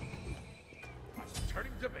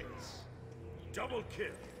 Turning to base. Double kill.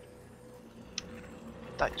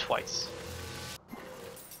 Died twice.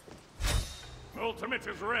 Ultimate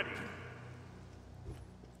is ready.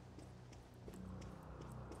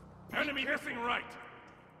 Enemy missing right.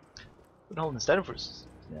 Been holding steady for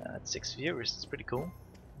at 6 viewers. It's pretty cool.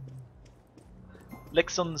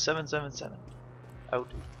 Lexon 777. I would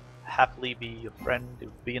happily be your friend. It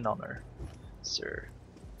would be an honor, sir.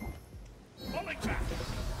 Falling back.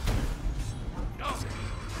 No.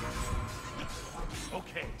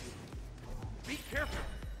 Okay. Be careful.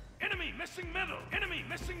 Enemy missing middle. Enemy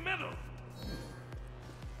missing middle.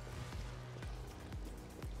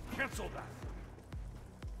 Cancel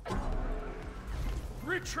that.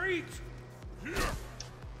 Retreat.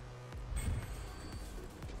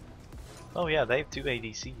 Oh yeah, they have 2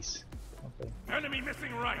 ADCs. Okay. Enemy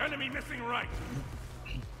missing right. Enemy missing right.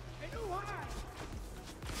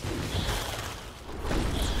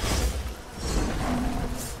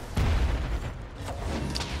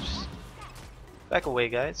 Back away,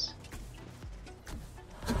 guys.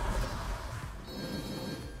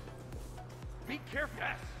 Be careful.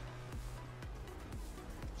 Yes.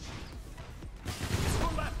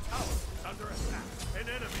 Your left tower is under attack. An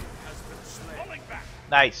enemy has been slain. Falling back.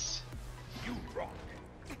 Nice. You rock.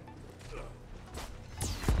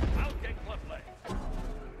 I'll get left leg.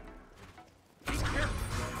 Be careful.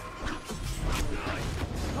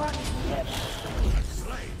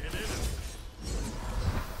 Slain an enemy.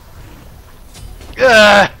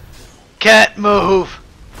 Ugh! Can't move.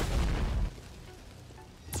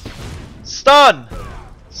 Stun!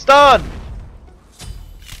 Stun!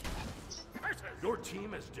 Your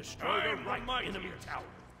team has destroyed a right enemy tower.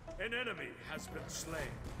 An enemy has been slain.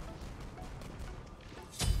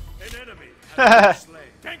 An enemy has been slain.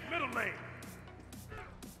 Tank middle lane.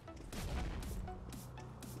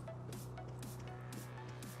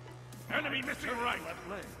 Enemy missing right. Left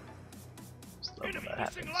lane. Just love when Enemy that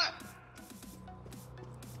missing happens. left.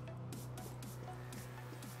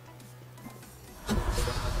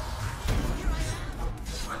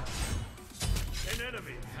 An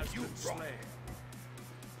enemy has been slain.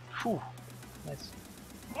 Whew. Nice.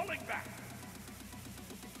 Falling back.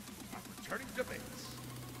 I'm returning to base.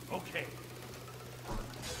 Okay.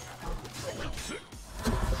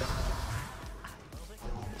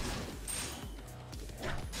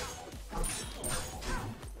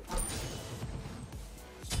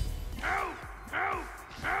 Help! Help!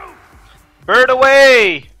 Help! Bird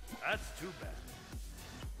away! That's too bad.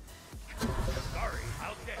 Sorry,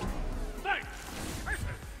 I'll get it. Thanks! Curses!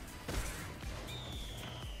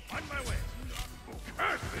 On my way.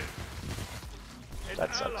 Curses! An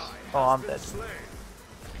That sucks. ally Oh, I'm has been dead. slain.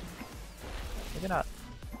 Maybe not.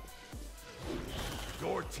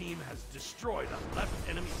 Your team has destroyed a left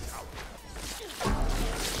enemy tower.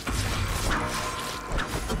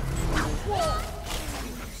 You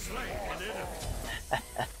have slain an enemy.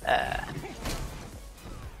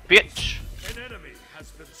 Bitch! An enemy has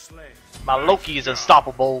been slain. My Loki is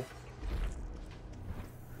unstoppable.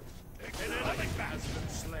 An enemy has been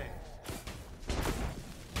slain.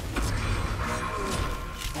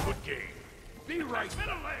 Good game. Be right.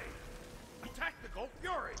 Middle lane. Tactical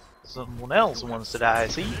fury. Someone else wants to die,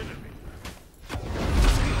 see? Enemy.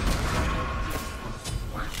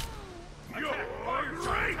 You're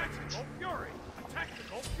right. Tactical fury.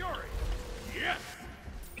 Tactical fury. Yes.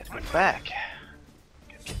 Gotta go back.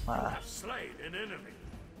 Gotta get my, Slain an enemy.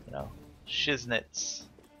 you know, shiznits.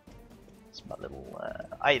 It's my little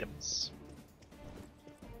items.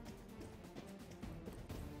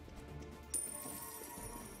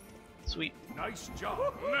 Sweet. Nice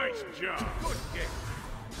job. Nice job. Good game.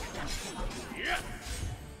 Yes.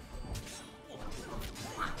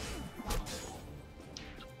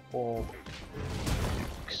 Oh.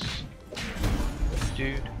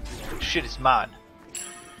 Dude. Shit is mine.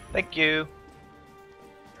 Thank you.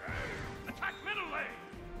 Attack middle lane.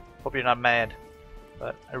 Hope you're not mad,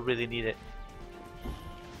 but I really need it.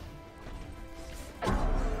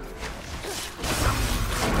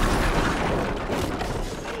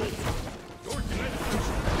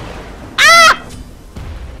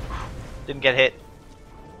 Didn't get hit.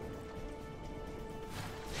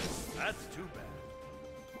 That's too bad.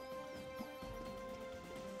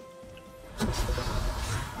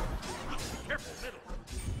 Careful middle.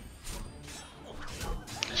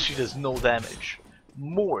 She does no damage.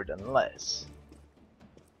 More than less.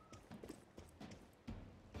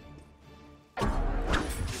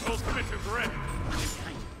 Ultimate is ready.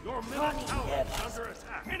 Your middle tower is under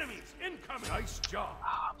attack. Enemies incoming. Nice job.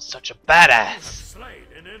 Oh, I'm such a badass. Slain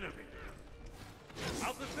an enemy.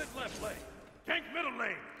 Opposite left lane. Tank middle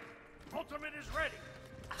lane. Ultimate is ready.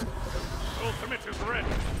 Ultimate is ready.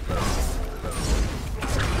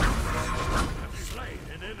 Slain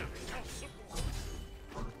an enemy.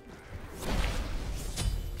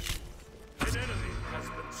 An enemy has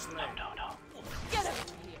been slain. No. Get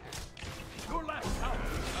over here.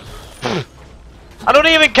 I don't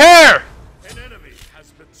even care! An enemy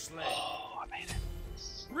has been slain. Oh, I made it.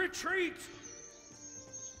 Retreat!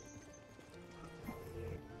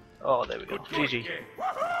 Oh, there we go. Good GG. game.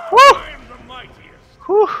 Woo! I am the mightiest.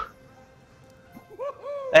 Whew.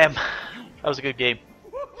 Damn, that was a good game.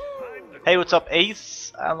 I'm the Hey, what's up,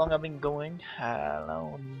 Ace? How long have I been going?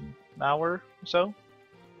 An hour or so?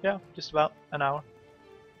 Yeah, just about an hour.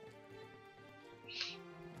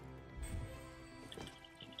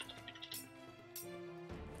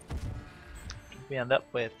 We end up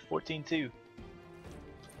with 14-2.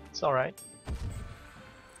 It's alright.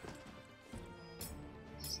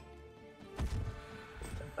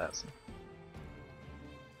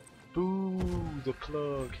 Boo, the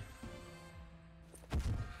plug.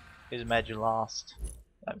 Just imagine lost.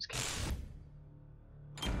 That was kidding.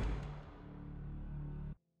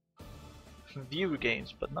 Viewer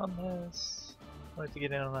games, but nonetheless. I wanted to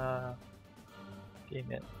get in on a game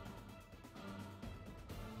yet.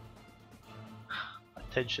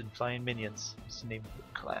 Attention, flying minions. What's the name of the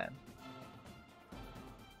clan?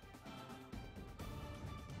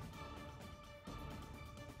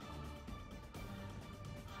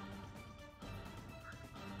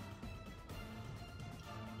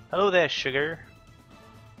 Hello there, sugar.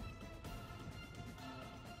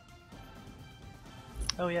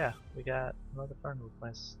 Oh yeah, we got another friend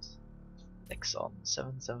request. Exxon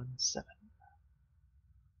 777.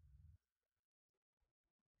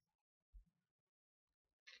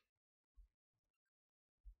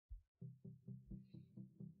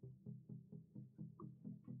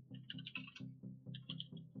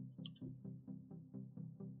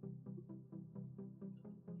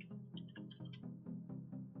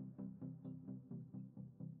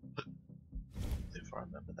 If I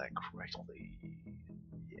remember that correctly,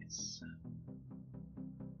 yes.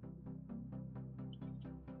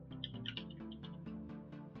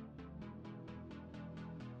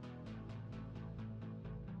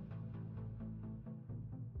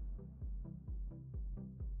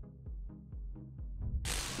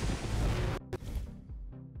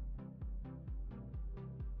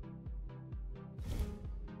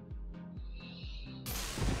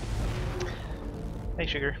 Hey,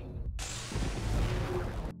 sugar.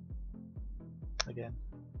 Again.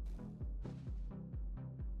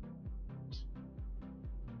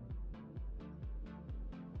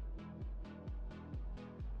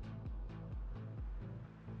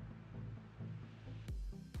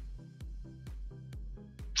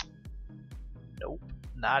 Nope,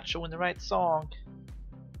 not showing the right song.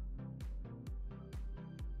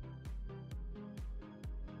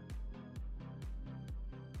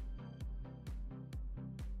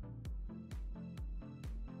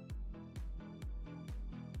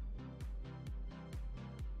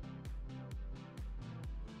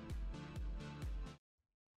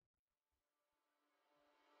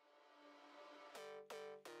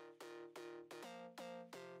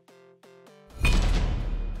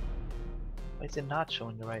 Why is it not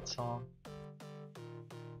showing the right song?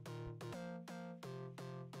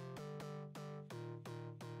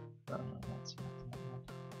 No, that's not that one.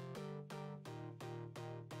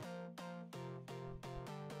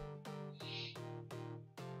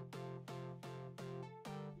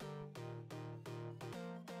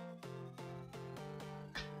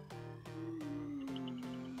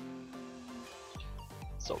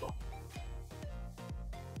 Solo.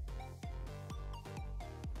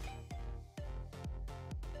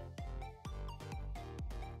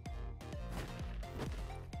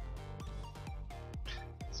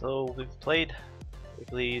 So we've played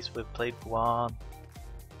Wigglies, we've played Guan.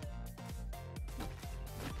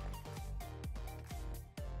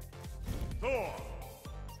 Thor.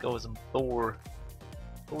 Let's go with some Thor.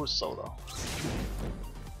 Thor solo.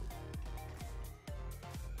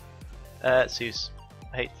 Zeus.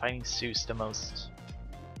 I hate fighting Zeus the most.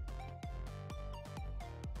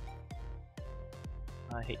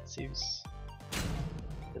 I hate Zeus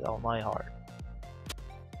with all my heart.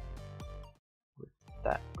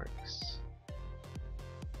 That works.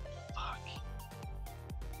 Fuck.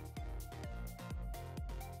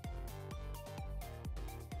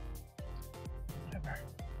 Whatever.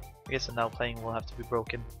 I guess the now playing will have to be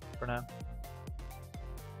broken for now.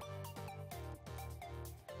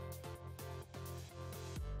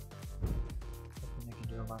 Nothing I can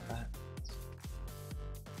do about that.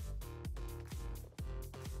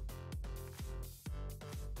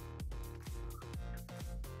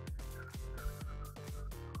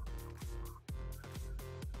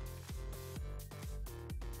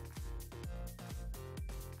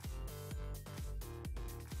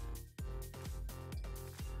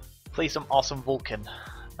 Play some awesome Vulcan.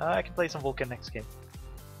 I can play some Vulcan next game.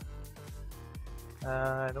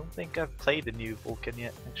 I don't think I've played the new Vulcan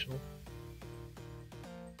yet, actually.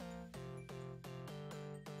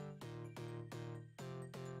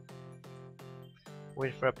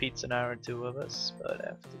 Wait for a pizza now, two of us, but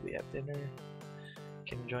after we have dinner,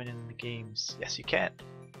 can you join in the games? Yes, you can.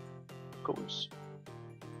 Of course.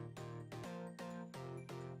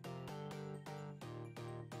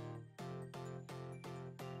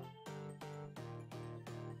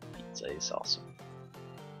 Pizza is awesome.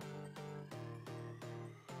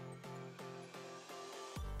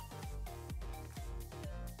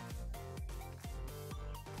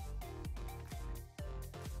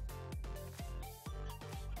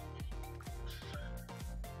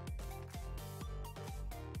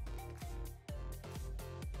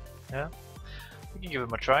 Yeah, we can give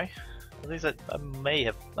him a try. At least I may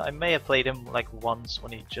have played him like once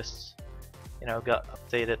when he just, you know, got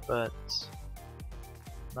updated, but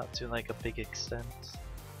not to like a big extent.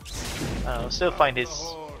 I don't know, still find his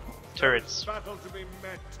turrets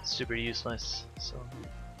super useless. So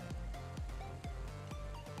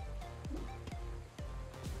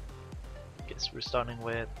guess we're starting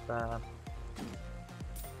with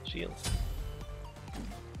shield.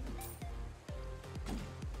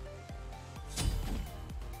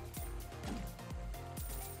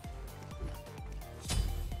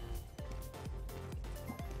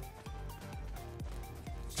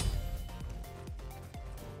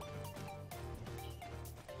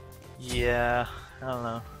 Yeah, I don't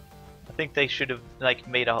know. I think they should have like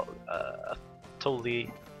made a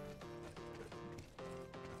totally,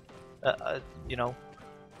 you know,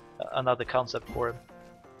 another concept for him.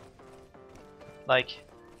 Like,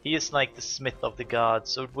 he is like the smith of the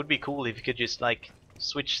gods, so it would be cool if you could just like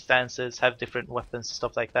switch stances, have different weapons,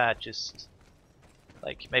 stuff like that. Just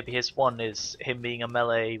like maybe his one is him being a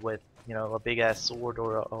melee with, you know, a big ass sword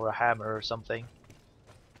or a hammer or something.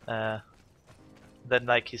 Then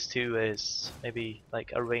like his 2 is maybe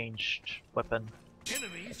like a ranged weapon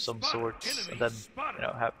of some sort, and then, you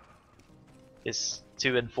know, have his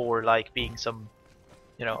 2 and 4 like being some,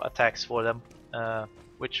 you know, attacks for them,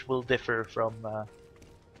 which will differ from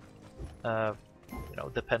you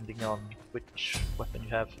know, depending on which weapon you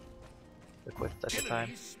have equipped at the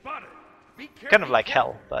time. Kind of like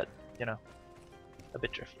hell, but you know, a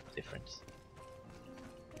bit different.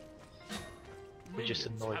 It just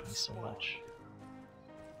annoyed me so much.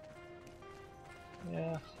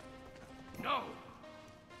 Yeah. No.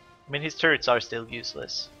 I mean, his turrets are still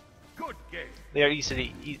useless. Good game. They are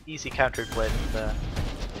easy countered with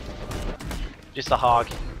just a hog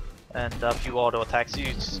and a few auto attacks.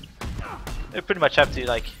 You pretty much have to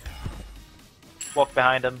like walk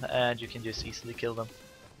behind them, and you can just easily kill them.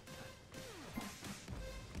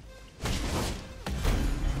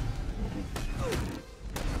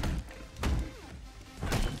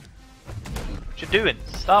 What you doing?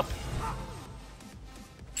 Stop!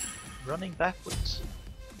 Running backwards.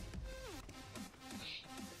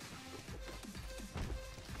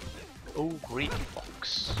 Oh, green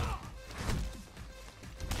fox.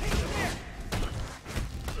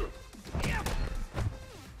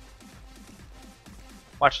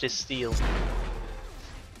 Watch this steal.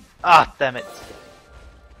 Ah, damn it.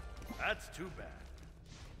 That's too bad.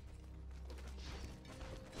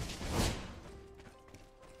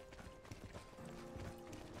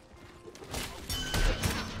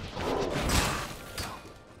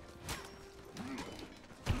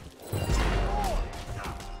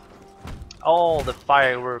 All the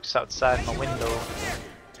fireworks outside my window.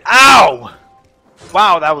 Ow!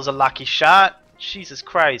 Wow, that was a lucky shot. Jesus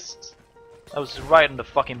Christ. That was right on the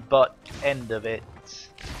fucking butt end of it.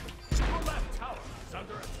 Your left tower is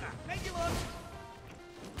under attack. Make it look.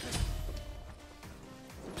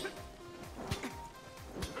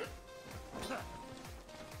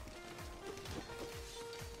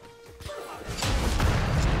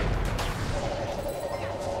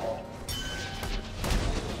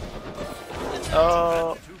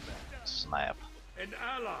 Oh, snap. An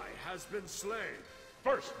ally has been slain.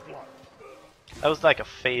 First blood. That was like a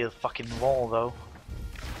failed fucking wall though. Or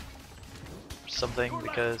something,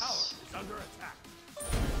 because Under attack.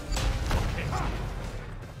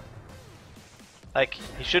 like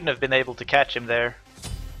he shouldn't have been able to catch him there.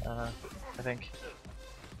 I think.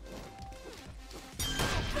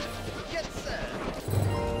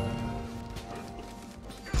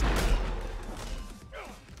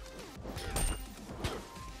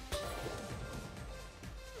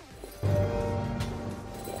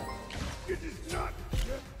 It is not.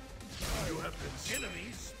 You have been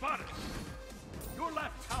enemy spotted. Your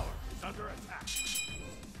left tower is under attack.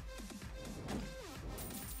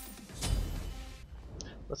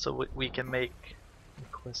 So we can make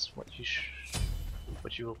request what you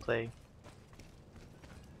what you will play.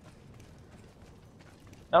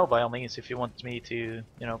 Oh, by all means, if you want me to,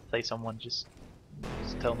 you know, play someone, just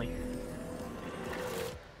tell me.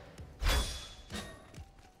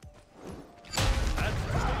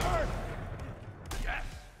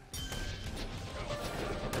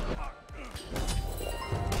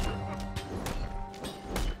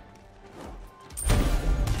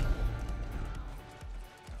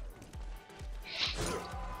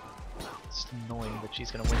 It's annoying that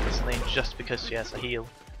she's gonna win this lane just because she has a heal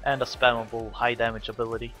and a spammable high damage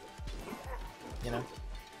ability. You know?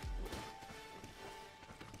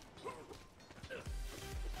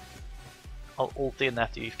 I'll ult in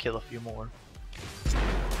after you kill a few more.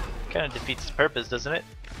 Kinda defeats the purpose, doesn't it?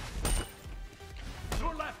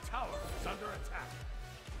 Your left tower is under attack.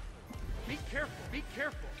 Be careful, be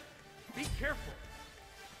careful, be careful.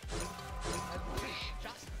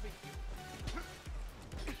 Just for you.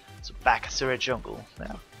 So back as a jungle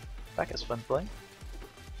now. Back as fun play.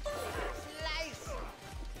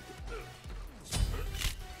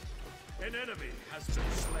 An enemy has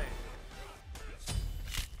been slain.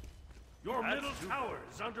 Your middle tower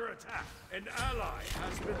is under attack. An ally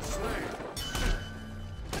has been slain.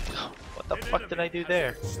 What the fuck did I do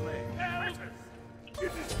there? It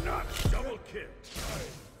is not double kill.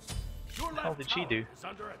 Your How did she do? is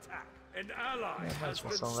under attack. An ally Yeah, might has as well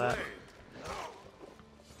been sell slain. that.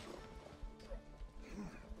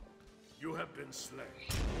 You have been slain.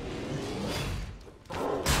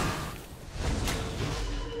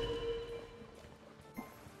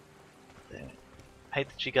 Damn it. I hate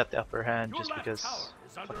that she got the upper hand Your just left because tower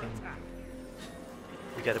is under fucking attack.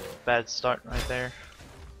 we got a bad start right there.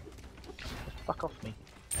 Fuck off me.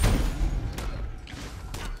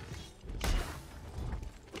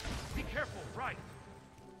 Be careful, right.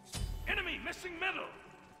 Enemy missing middle.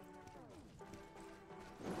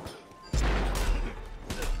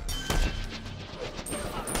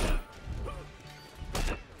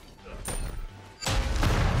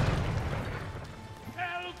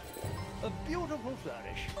 Help! A beautiful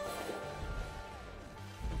flourish.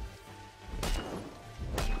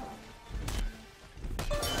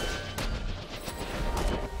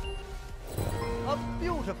 A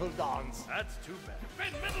beautiful dance. That's too bad.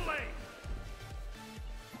 Defend middle lane.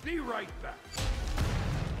 Be right back.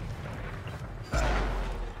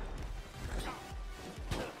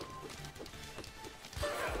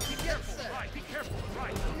 Be careful, right. Be careful,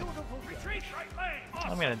 right. Beautiful. Retreat, right lane.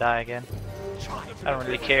 I'm gonna die again. I don't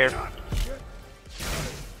really care.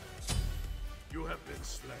 You have been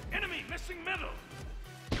slain. Enemy missing middle.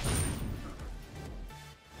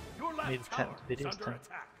 Your left Maybe 10 tower is videos, under 10.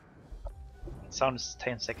 attack. Sounds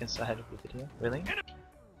 10 seconds ahead of the video. Really?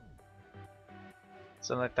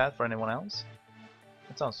 Something like that for anyone else?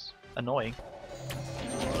 That sounds annoying.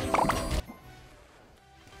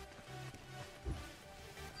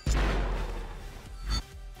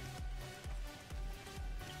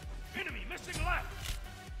 Enemy missing left.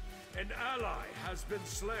 An ally has been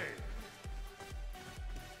slain.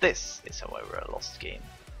 This is however a lost game.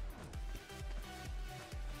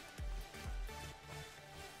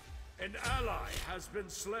 An ally has been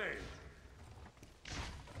slain.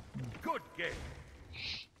 Good game.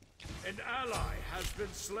 An ally has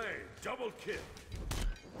been slain. Double kill.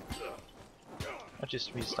 I'll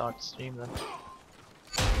just restart the stream then.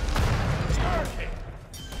 Okay.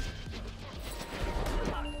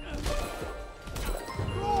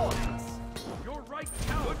 Your right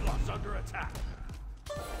tower is under attack.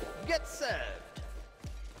 Get served.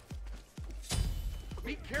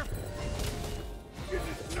 Be careful. It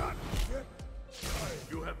is not.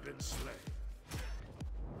 You have been slain.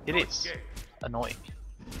 It is Game. annoying.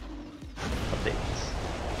 A bit.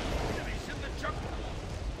 Enemies in the jungle.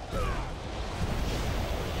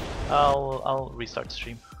 I'll restart the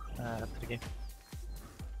stream after the game.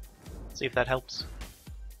 See if that helps.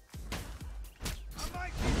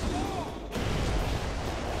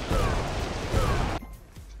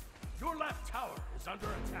 Your left tower is under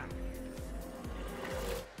attack.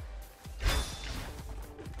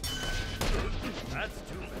 That's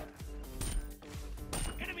too bad.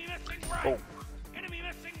 Enemy missing right. Oh. Enemy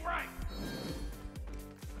missing right.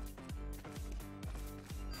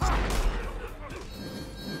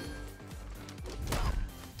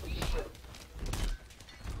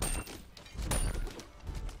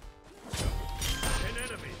 An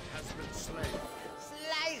enemy has been slain.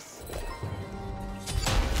 Slice.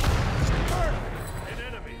 An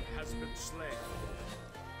enemy has been slain.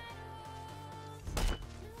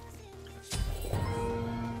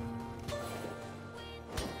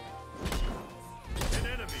 An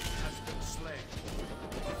enemy has been slain.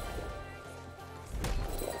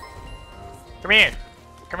 Come here!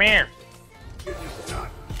 Come here. It is not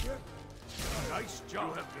yet. Nice job.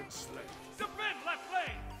 You have been slain. Defend left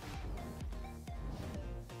lane.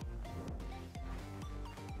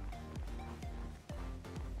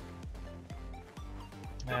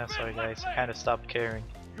 Yeah, sorry guys, I kind of stopped caring.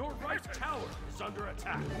 Your right tower is under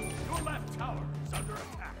attack. Your left tower is under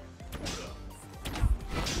attack.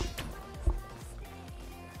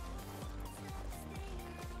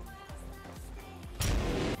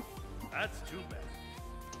 That's too bad.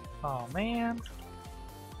 Oh man.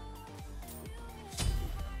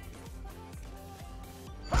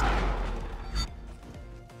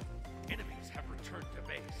 Enemies have returned to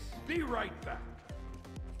base. Be right back.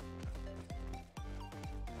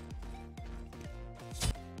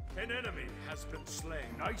 An enemy has been slain.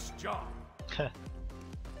 Nice job.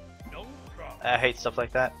 No problem. I hate stuff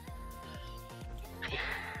like that.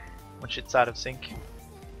 When shit's out of sync.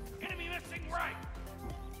 Enemy missing right.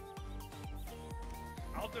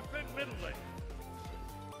 I'll defend middle lane.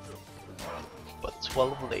 But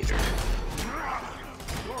 12 later.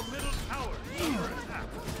 Your middle tower is under attack.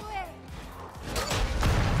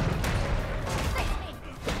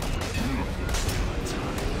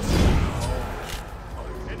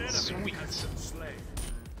 An enemy Sweet. has been slain.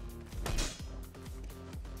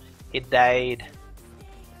 It died.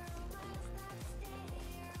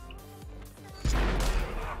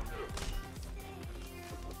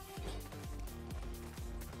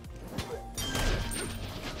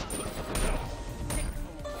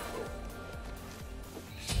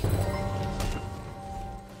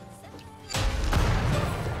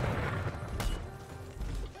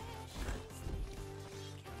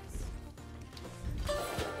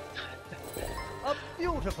 A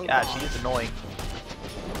beautiful Yeah, dance. she is annoying.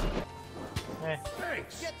 Eh.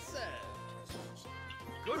 Thanks. Get served.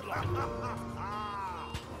 Good luck.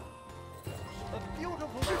 A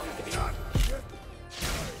beautiful dance. Not yet.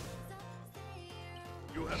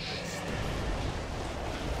 You have been slain.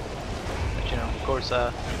 But you know, of course,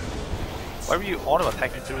 why were you auto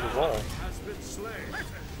attacking through the wall? Has been slain.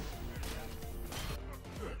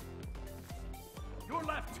 Your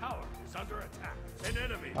left tower is under attack. An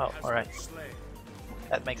enemy Oh, has alright. been slain.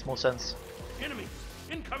 That makes more sense. Enemies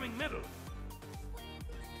incoming middle.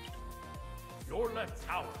 Your left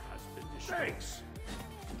tower has been destroyed. Thanks.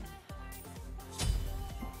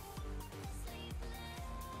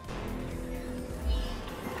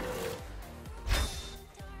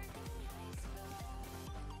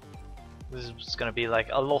 This is gonna be like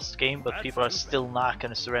a lost game, but That's people are too bad. still not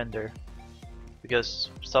gonna surrender. Because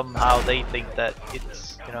somehow they think that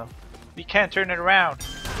it's, you know, we can't turn it around.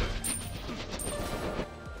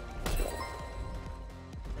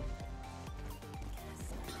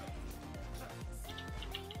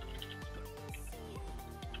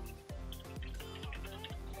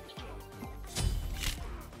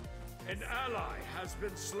 An ally has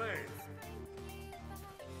been slain.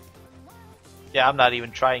 Yeah, I'm not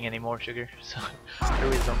even trying anymore, Sugar, so I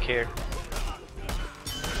really don't care.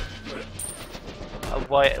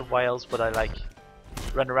 Why else would I like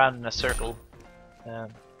run around in a circle,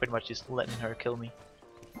 pretty much just letting her kill me?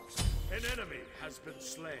 An enemy has been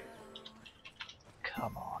slain.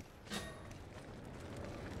 Come on.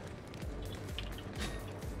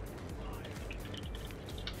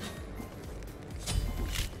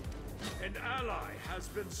 An ally has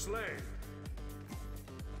been slain.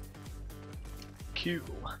 Q.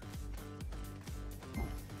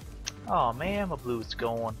 Oh man, my blue's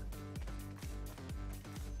going.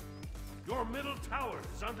 Your middle tower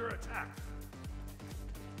is under attack.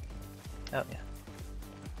 Oh yeah.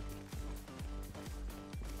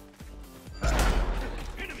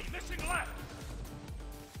 Enemy missing left.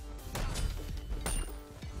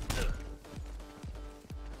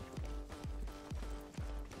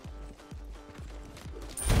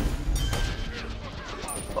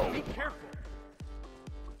 Oh. Be careful.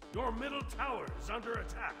 Your middle tower is under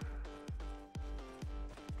attack.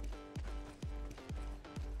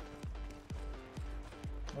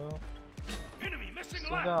 Well, Enemy missing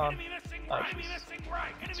Still left. gone. Enemy missing Oh, right. Enemy jeez. missing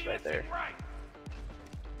right. It's Enemy right missing there. right.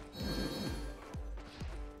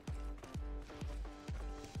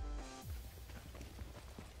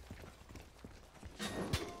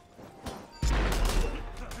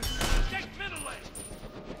 Take middle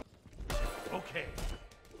lane. Okay.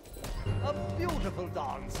 A beautiful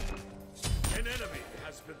dance. An enemy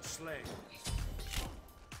has been slain.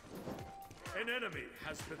 An enemy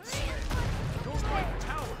has been slain. Your right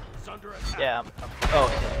tower is under attack. yeah.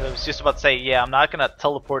 Oh, I was just about to say, yeah, I'm not gonna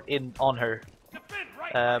teleport in on her, Defend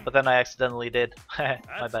right. but then I accidentally did. My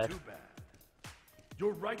That's bad. too bad.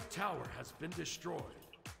 Your right tower has been destroyed.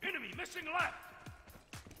 Enemy missing left.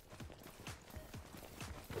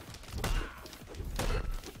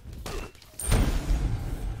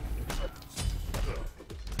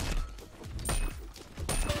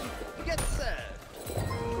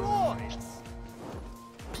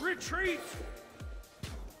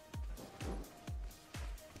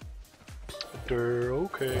 Doctor,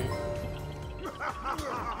 okay.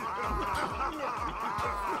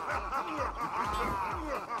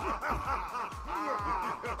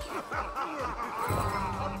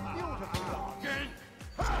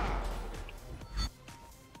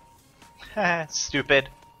 Stupid.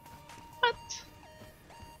 What?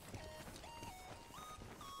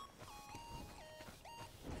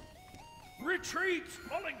 Retreat!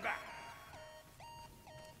 Falling back!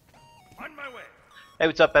 On my way! Hey,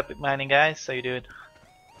 what's up, Epic Mining guys? How you doing?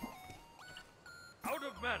 Out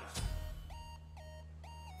of mana!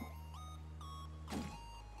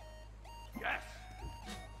 Yes!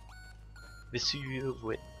 Vesuvio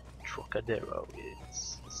with Trocadero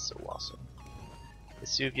is so awesome.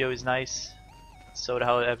 Vesuvio is nice. Soda,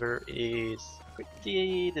 however, is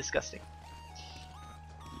pretty disgusting.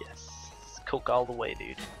 Yes. Coke all the way,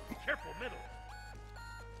 dude. Be careful, middle!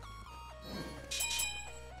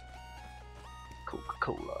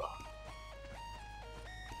 Coca-Cola.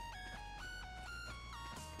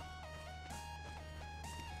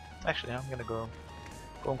 Actually, I'm gonna go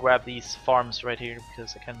and grab these farms right here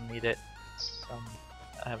because I kind of need it.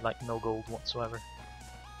 I have like no gold whatsoever.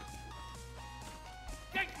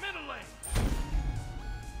 Gank middle lane!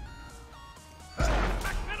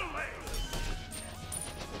 Back middle lane!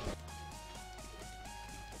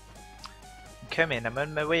 I'm coming, I'm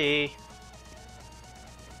on my way.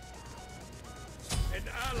 An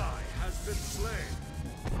ally has been slain.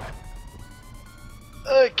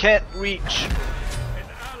 I can't reach. An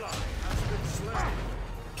ally has been slain.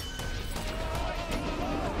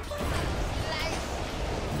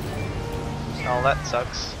 Oh, that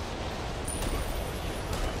sucks.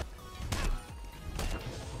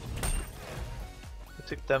 I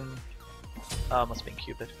took them. Oh, must be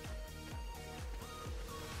Cupid.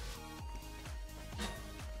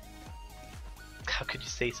 How could you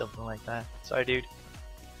say something like that? Sorry, dude.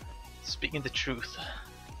 Speaking the truth.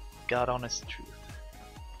 God honest truth.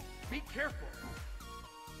 Be careful.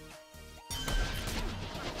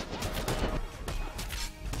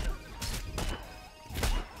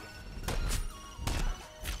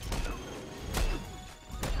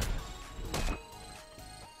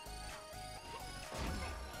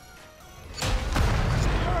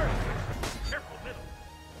 Careful middle.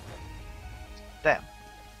 Damn.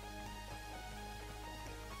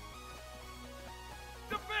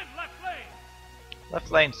 Defend left lane.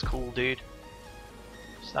 Left lane's cool, dude.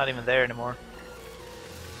 It's not even there anymore.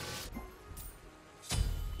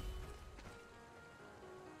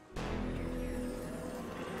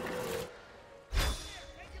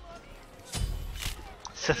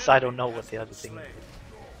 Since I don't know what the other thing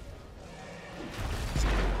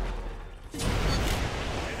is.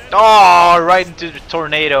 Oh, right into the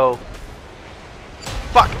tornado.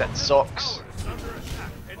 Fuck, that sucks. Under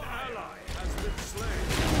attack. An ally has been slain.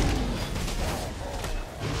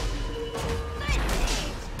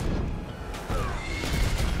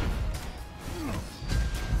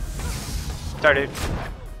 Started.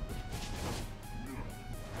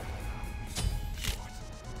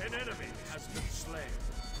 An enemy has been slain.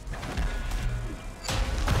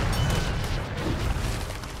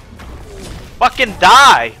 Fucking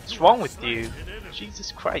die! What's wrong with you?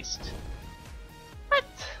 Jesus Christ. What?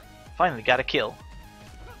 Finally got a kill.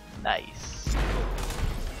 Nice.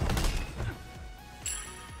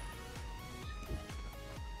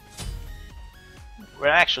 We're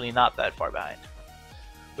actually not that far behind,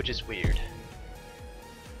 which is weird.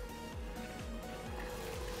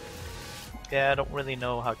 Yeah, I don't really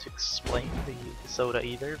know how to explain the soda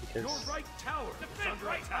either because Your right tower is under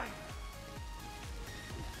attack.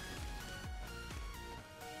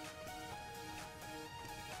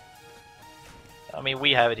 I mean,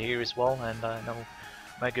 we have it here as well, and I know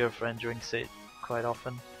my girlfriend drinks it quite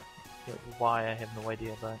often. Yeah, why, I have no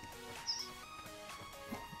idea, but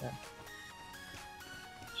yeah,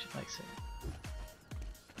 she likes it.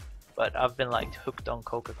 But I've been like hooked on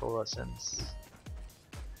Coca-Cola since,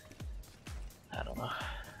 I don't know,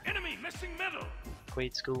 Enemy missing middle.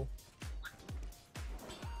 grade school.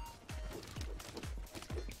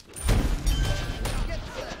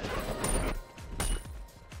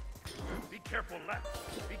 Be careful left.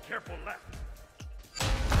 Be careful left.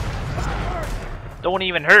 Don't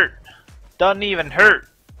even hurt. Doesn't even hurt.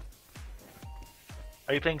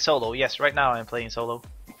 Are you playing solo? Yes, right now I'm playing solo.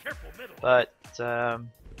 Be careful middle. But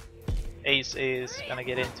Ace is gonna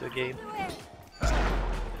get into a game.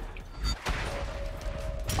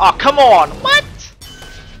 Oh, come on! What?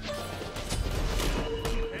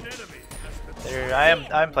 An enemy has been There,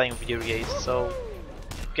 I'm playing video games, so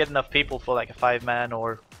get enough people for like a 5-man,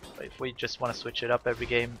 or if we just want to switch it up every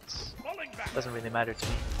game, falling back. it doesn't really matter to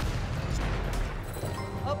me.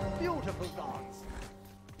 A A beautiful dance.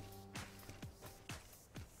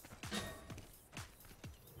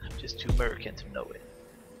 I'm just too American to know it.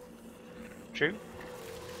 True?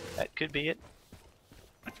 That could be it.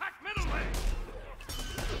 Attack middle lane!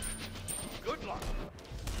 Good luck.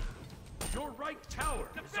 Your right tower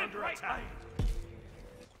is under attack.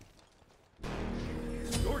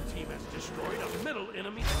 Your team has destroyed a middle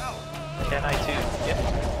enemy tower. Can I too?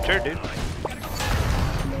 Yeah. Sure, dude.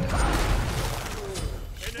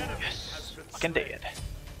 An enemy Yes. has been Fucking slain. dead.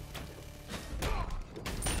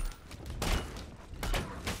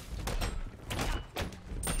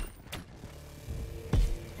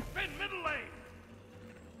 Defend middle lane.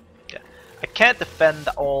 Yeah. I can't defend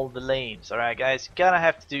all the lanes, alright guys? You're gonna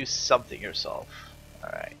have to do something yourself.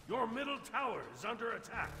 Alright. Your middle tower is under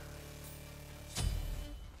attack.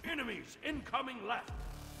 Enemies incoming left.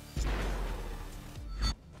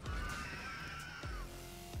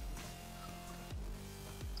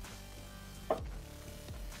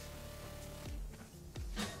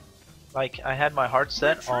 Like, I had my heart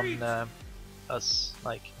set Retreat. on us,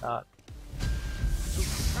 like, not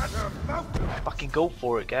Shatter mountain. fucking go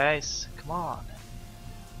for it, guys. Come on.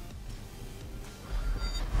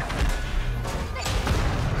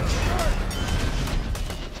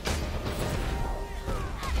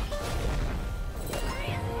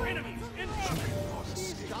 Enemies incoming.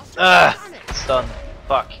 Ugh! It's done.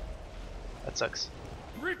 Fuck. That sucks.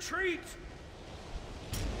 Retreat.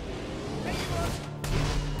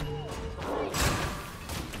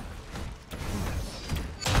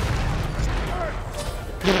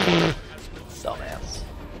 Dumbass.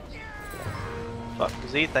 Fuck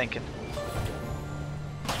was he thinking?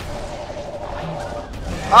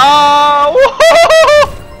 Oh!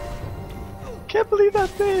 Can't believe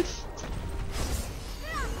that missed.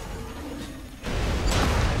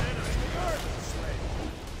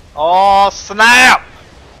 Oh snap!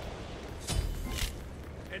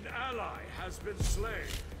 An ally has been slain.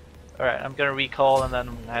 Alright, I'm gonna recall and then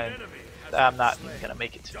An enemy has I'm been not slain. even gonna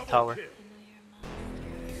make it to the Double tower. kill.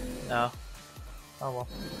 No. Oh well.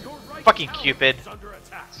 Your right Fucking tower Cupid. is under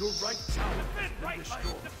attack. Your right tower defend right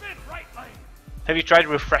lane. Defend right lane. Have you tried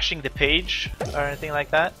refreshing the page or anything like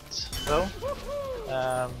that? No?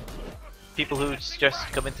 People who just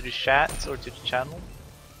come into the chat or to the channel,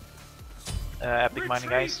 Epic Mining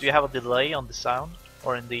guys, do you have a delay on the sound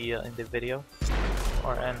or in the video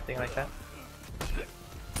or anything like that?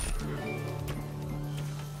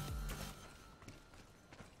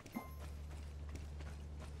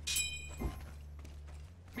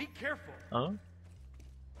 Be careful. Huh?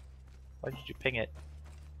 Why did you ping it?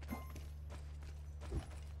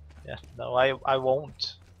 Yeah, no, I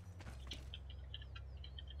won't.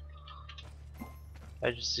 I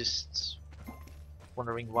was just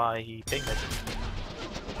wondering why he pinged it.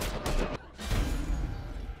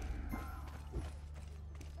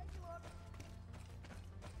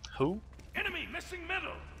 Who? Enemy missing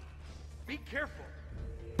middle. Be careful.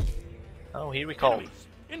 Oh, he recalled. Enemies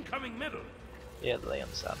incoming middle. Yeah, delay on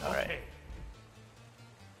the sound. Alright. Okay.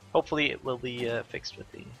 Hopefully it will be fixed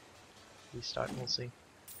with the restart. We'll see.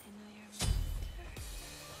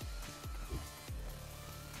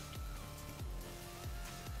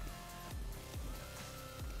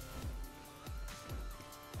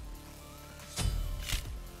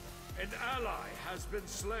 An ally has been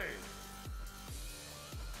slain.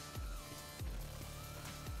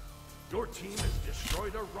 Your team has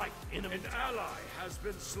destroyed a right enemy. An ally has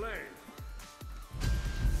been slain.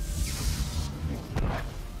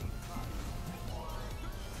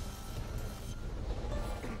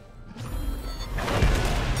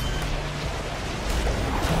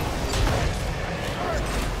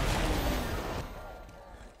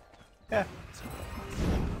 Yeah.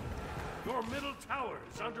 Your middle tower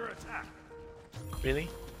is under attack. Really?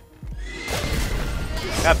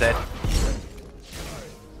 I'm dead.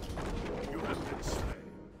 You have been slain.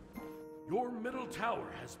 Your middle tower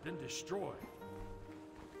has been destroyed.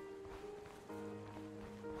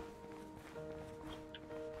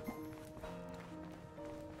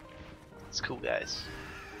 It's cool, guys.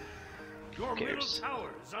 Your middle cares? tower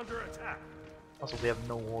is under attack. Also, we have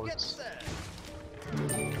no wards.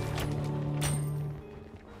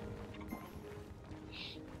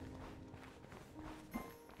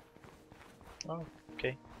 Oh,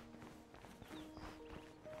 okay.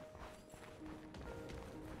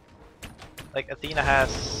 Like, Athena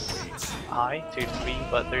has high, tier 3,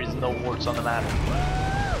 but there's no wards on the map.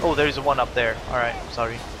 Oh, there's one up there. Alright,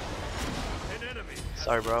 sorry. An enemy has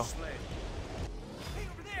Sorry, been bro. slain. Hey,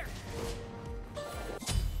 over there.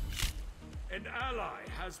 An ally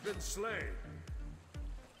has been slain.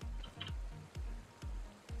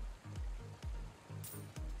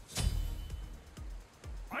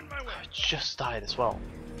 On my way. I just died as well.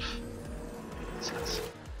 Sucks.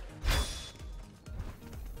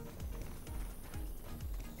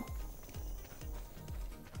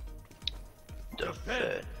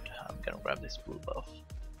 Defend. I'm gonna grab this blue buff.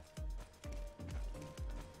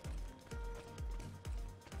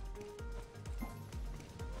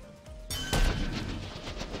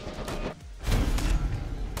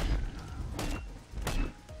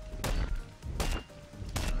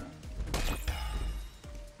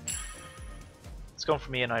 It's gone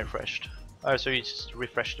for me and I refreshed. Oh, so you just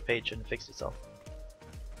refresh the page and fix itself.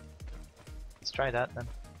 Let's try that then.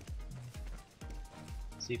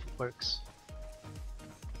 See if it works.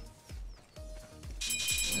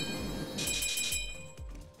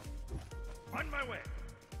 On my way.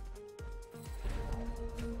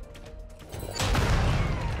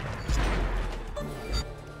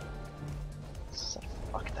 Son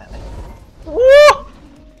of fuck that. Woo!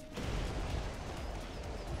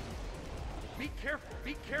 Be careful,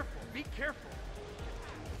 be careful, be careful.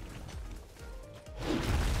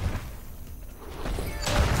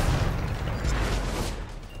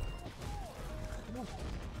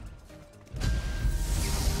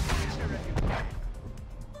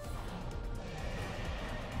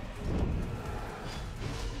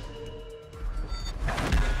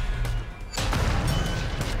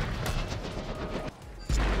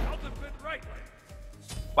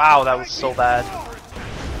 Wow, that was so bad.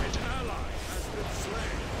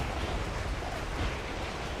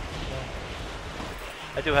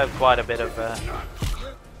 I do have quite a bit of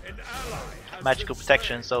magical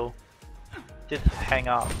protection, so did hang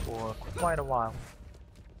out for quite a while.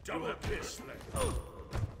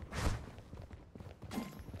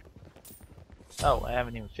 Oh, I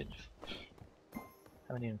haven't even finished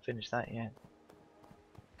that yet.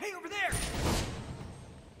 Hey, over there!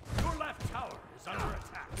 Your left tower is under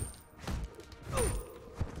attack.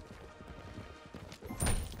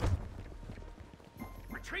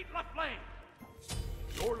 Retreat left lane.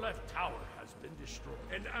 Your left tower has been destroyed.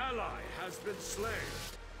 An ally has been slain.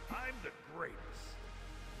 I'm the greatest.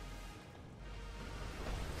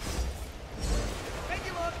 Take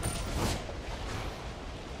you up.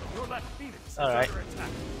 Your left Phoenix is Alright. under attack.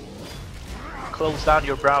 Close down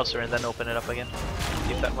your browser and then open it up again.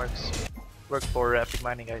 See if that works. Work for Epic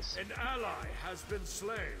Mining, guys. An ally has been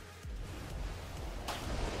slain.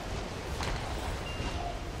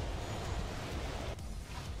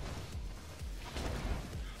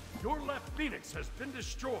 Your left Phoenix has been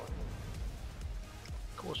destroyed.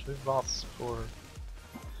 Of course, we've lost for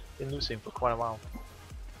been losing for quite a while.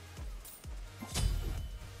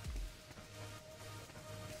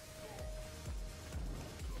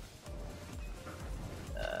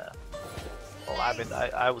 Well,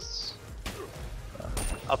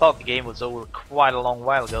 I thought the game was over quite a long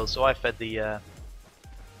while ago, so I fed the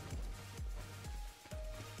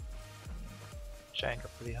Chang'e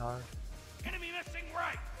pretty hard. Enemy missing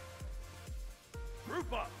right.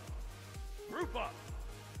 Group up. Group up.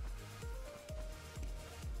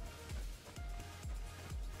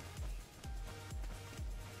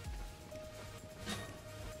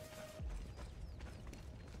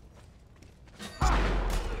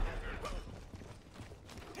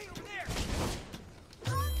 Hey, over there.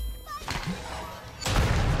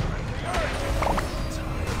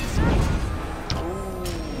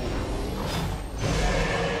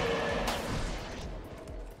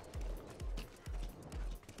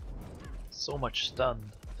 So much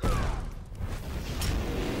stun. Be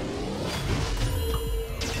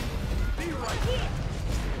right.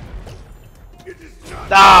 It is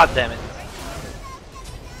not Ah, damn it!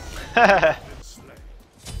 been slain.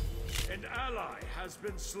 An ally has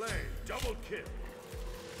been slain. Double kill.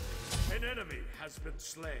 An enemy has been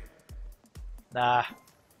slain. Nah,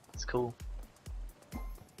 it's cool.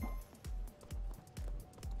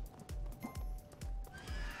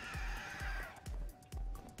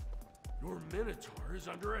 Your Minotaur is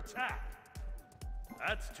under attack.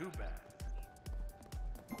 That's too bad.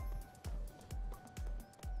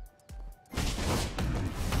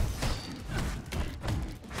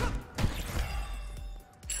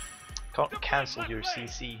 Can't cancel your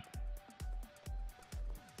CC.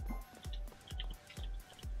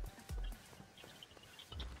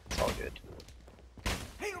 It's all good.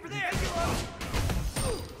 Hey, over there!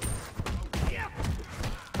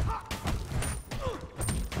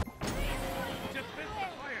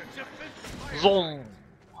 Zoom.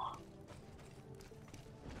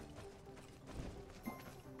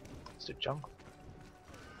 Is it jungle?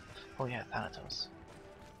 Oh yeah, Thanatos.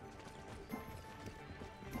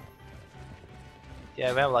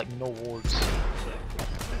 Yeah, we have like no wards.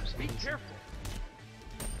 Be careful.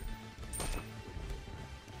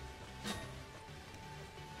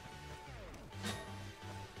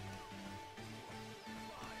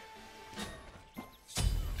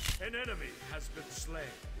 An enemy has been slain.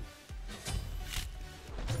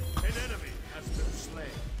 An enemy has been slain.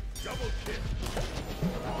 Double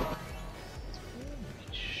kill.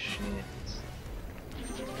 Shit.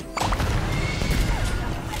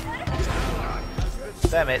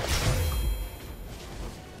 Damn it.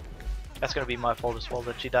 That's gonna be my fault as well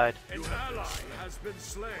that she died. An ally has been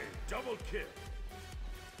slain. Double kill.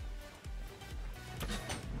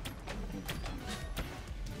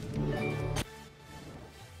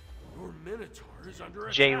 Your Minotaur is under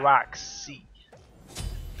attack. J-Rock C.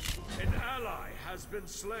 An ally has been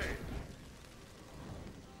slain.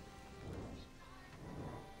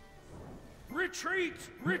 Retreat!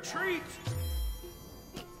 Retreat!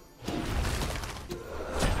 An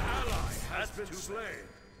ally has been slain.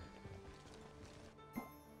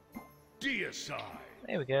 Deicide.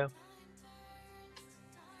 There we go.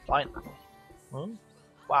 Finally. Hmm?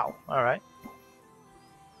 Wow, alright.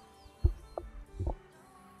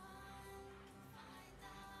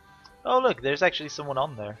 Oh look, there's actually someone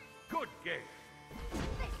on there. Good game.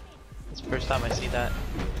 It's the first time I see that.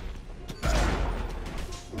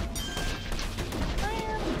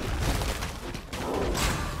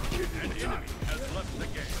 An enemy has left the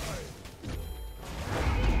game.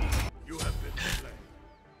 You have been slain.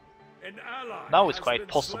 An ally Now it's has quite been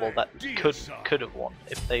possible slain. that Deicide. could have won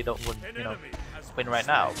if they don't win, An you know, enemy has win been right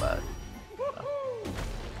now, slain. but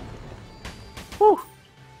woo!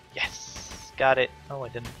 Yes, got it. No, I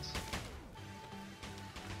didn't.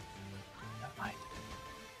 Never mind.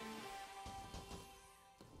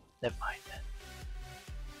 Never mind then.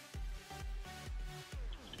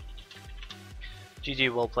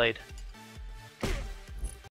 GG, well played.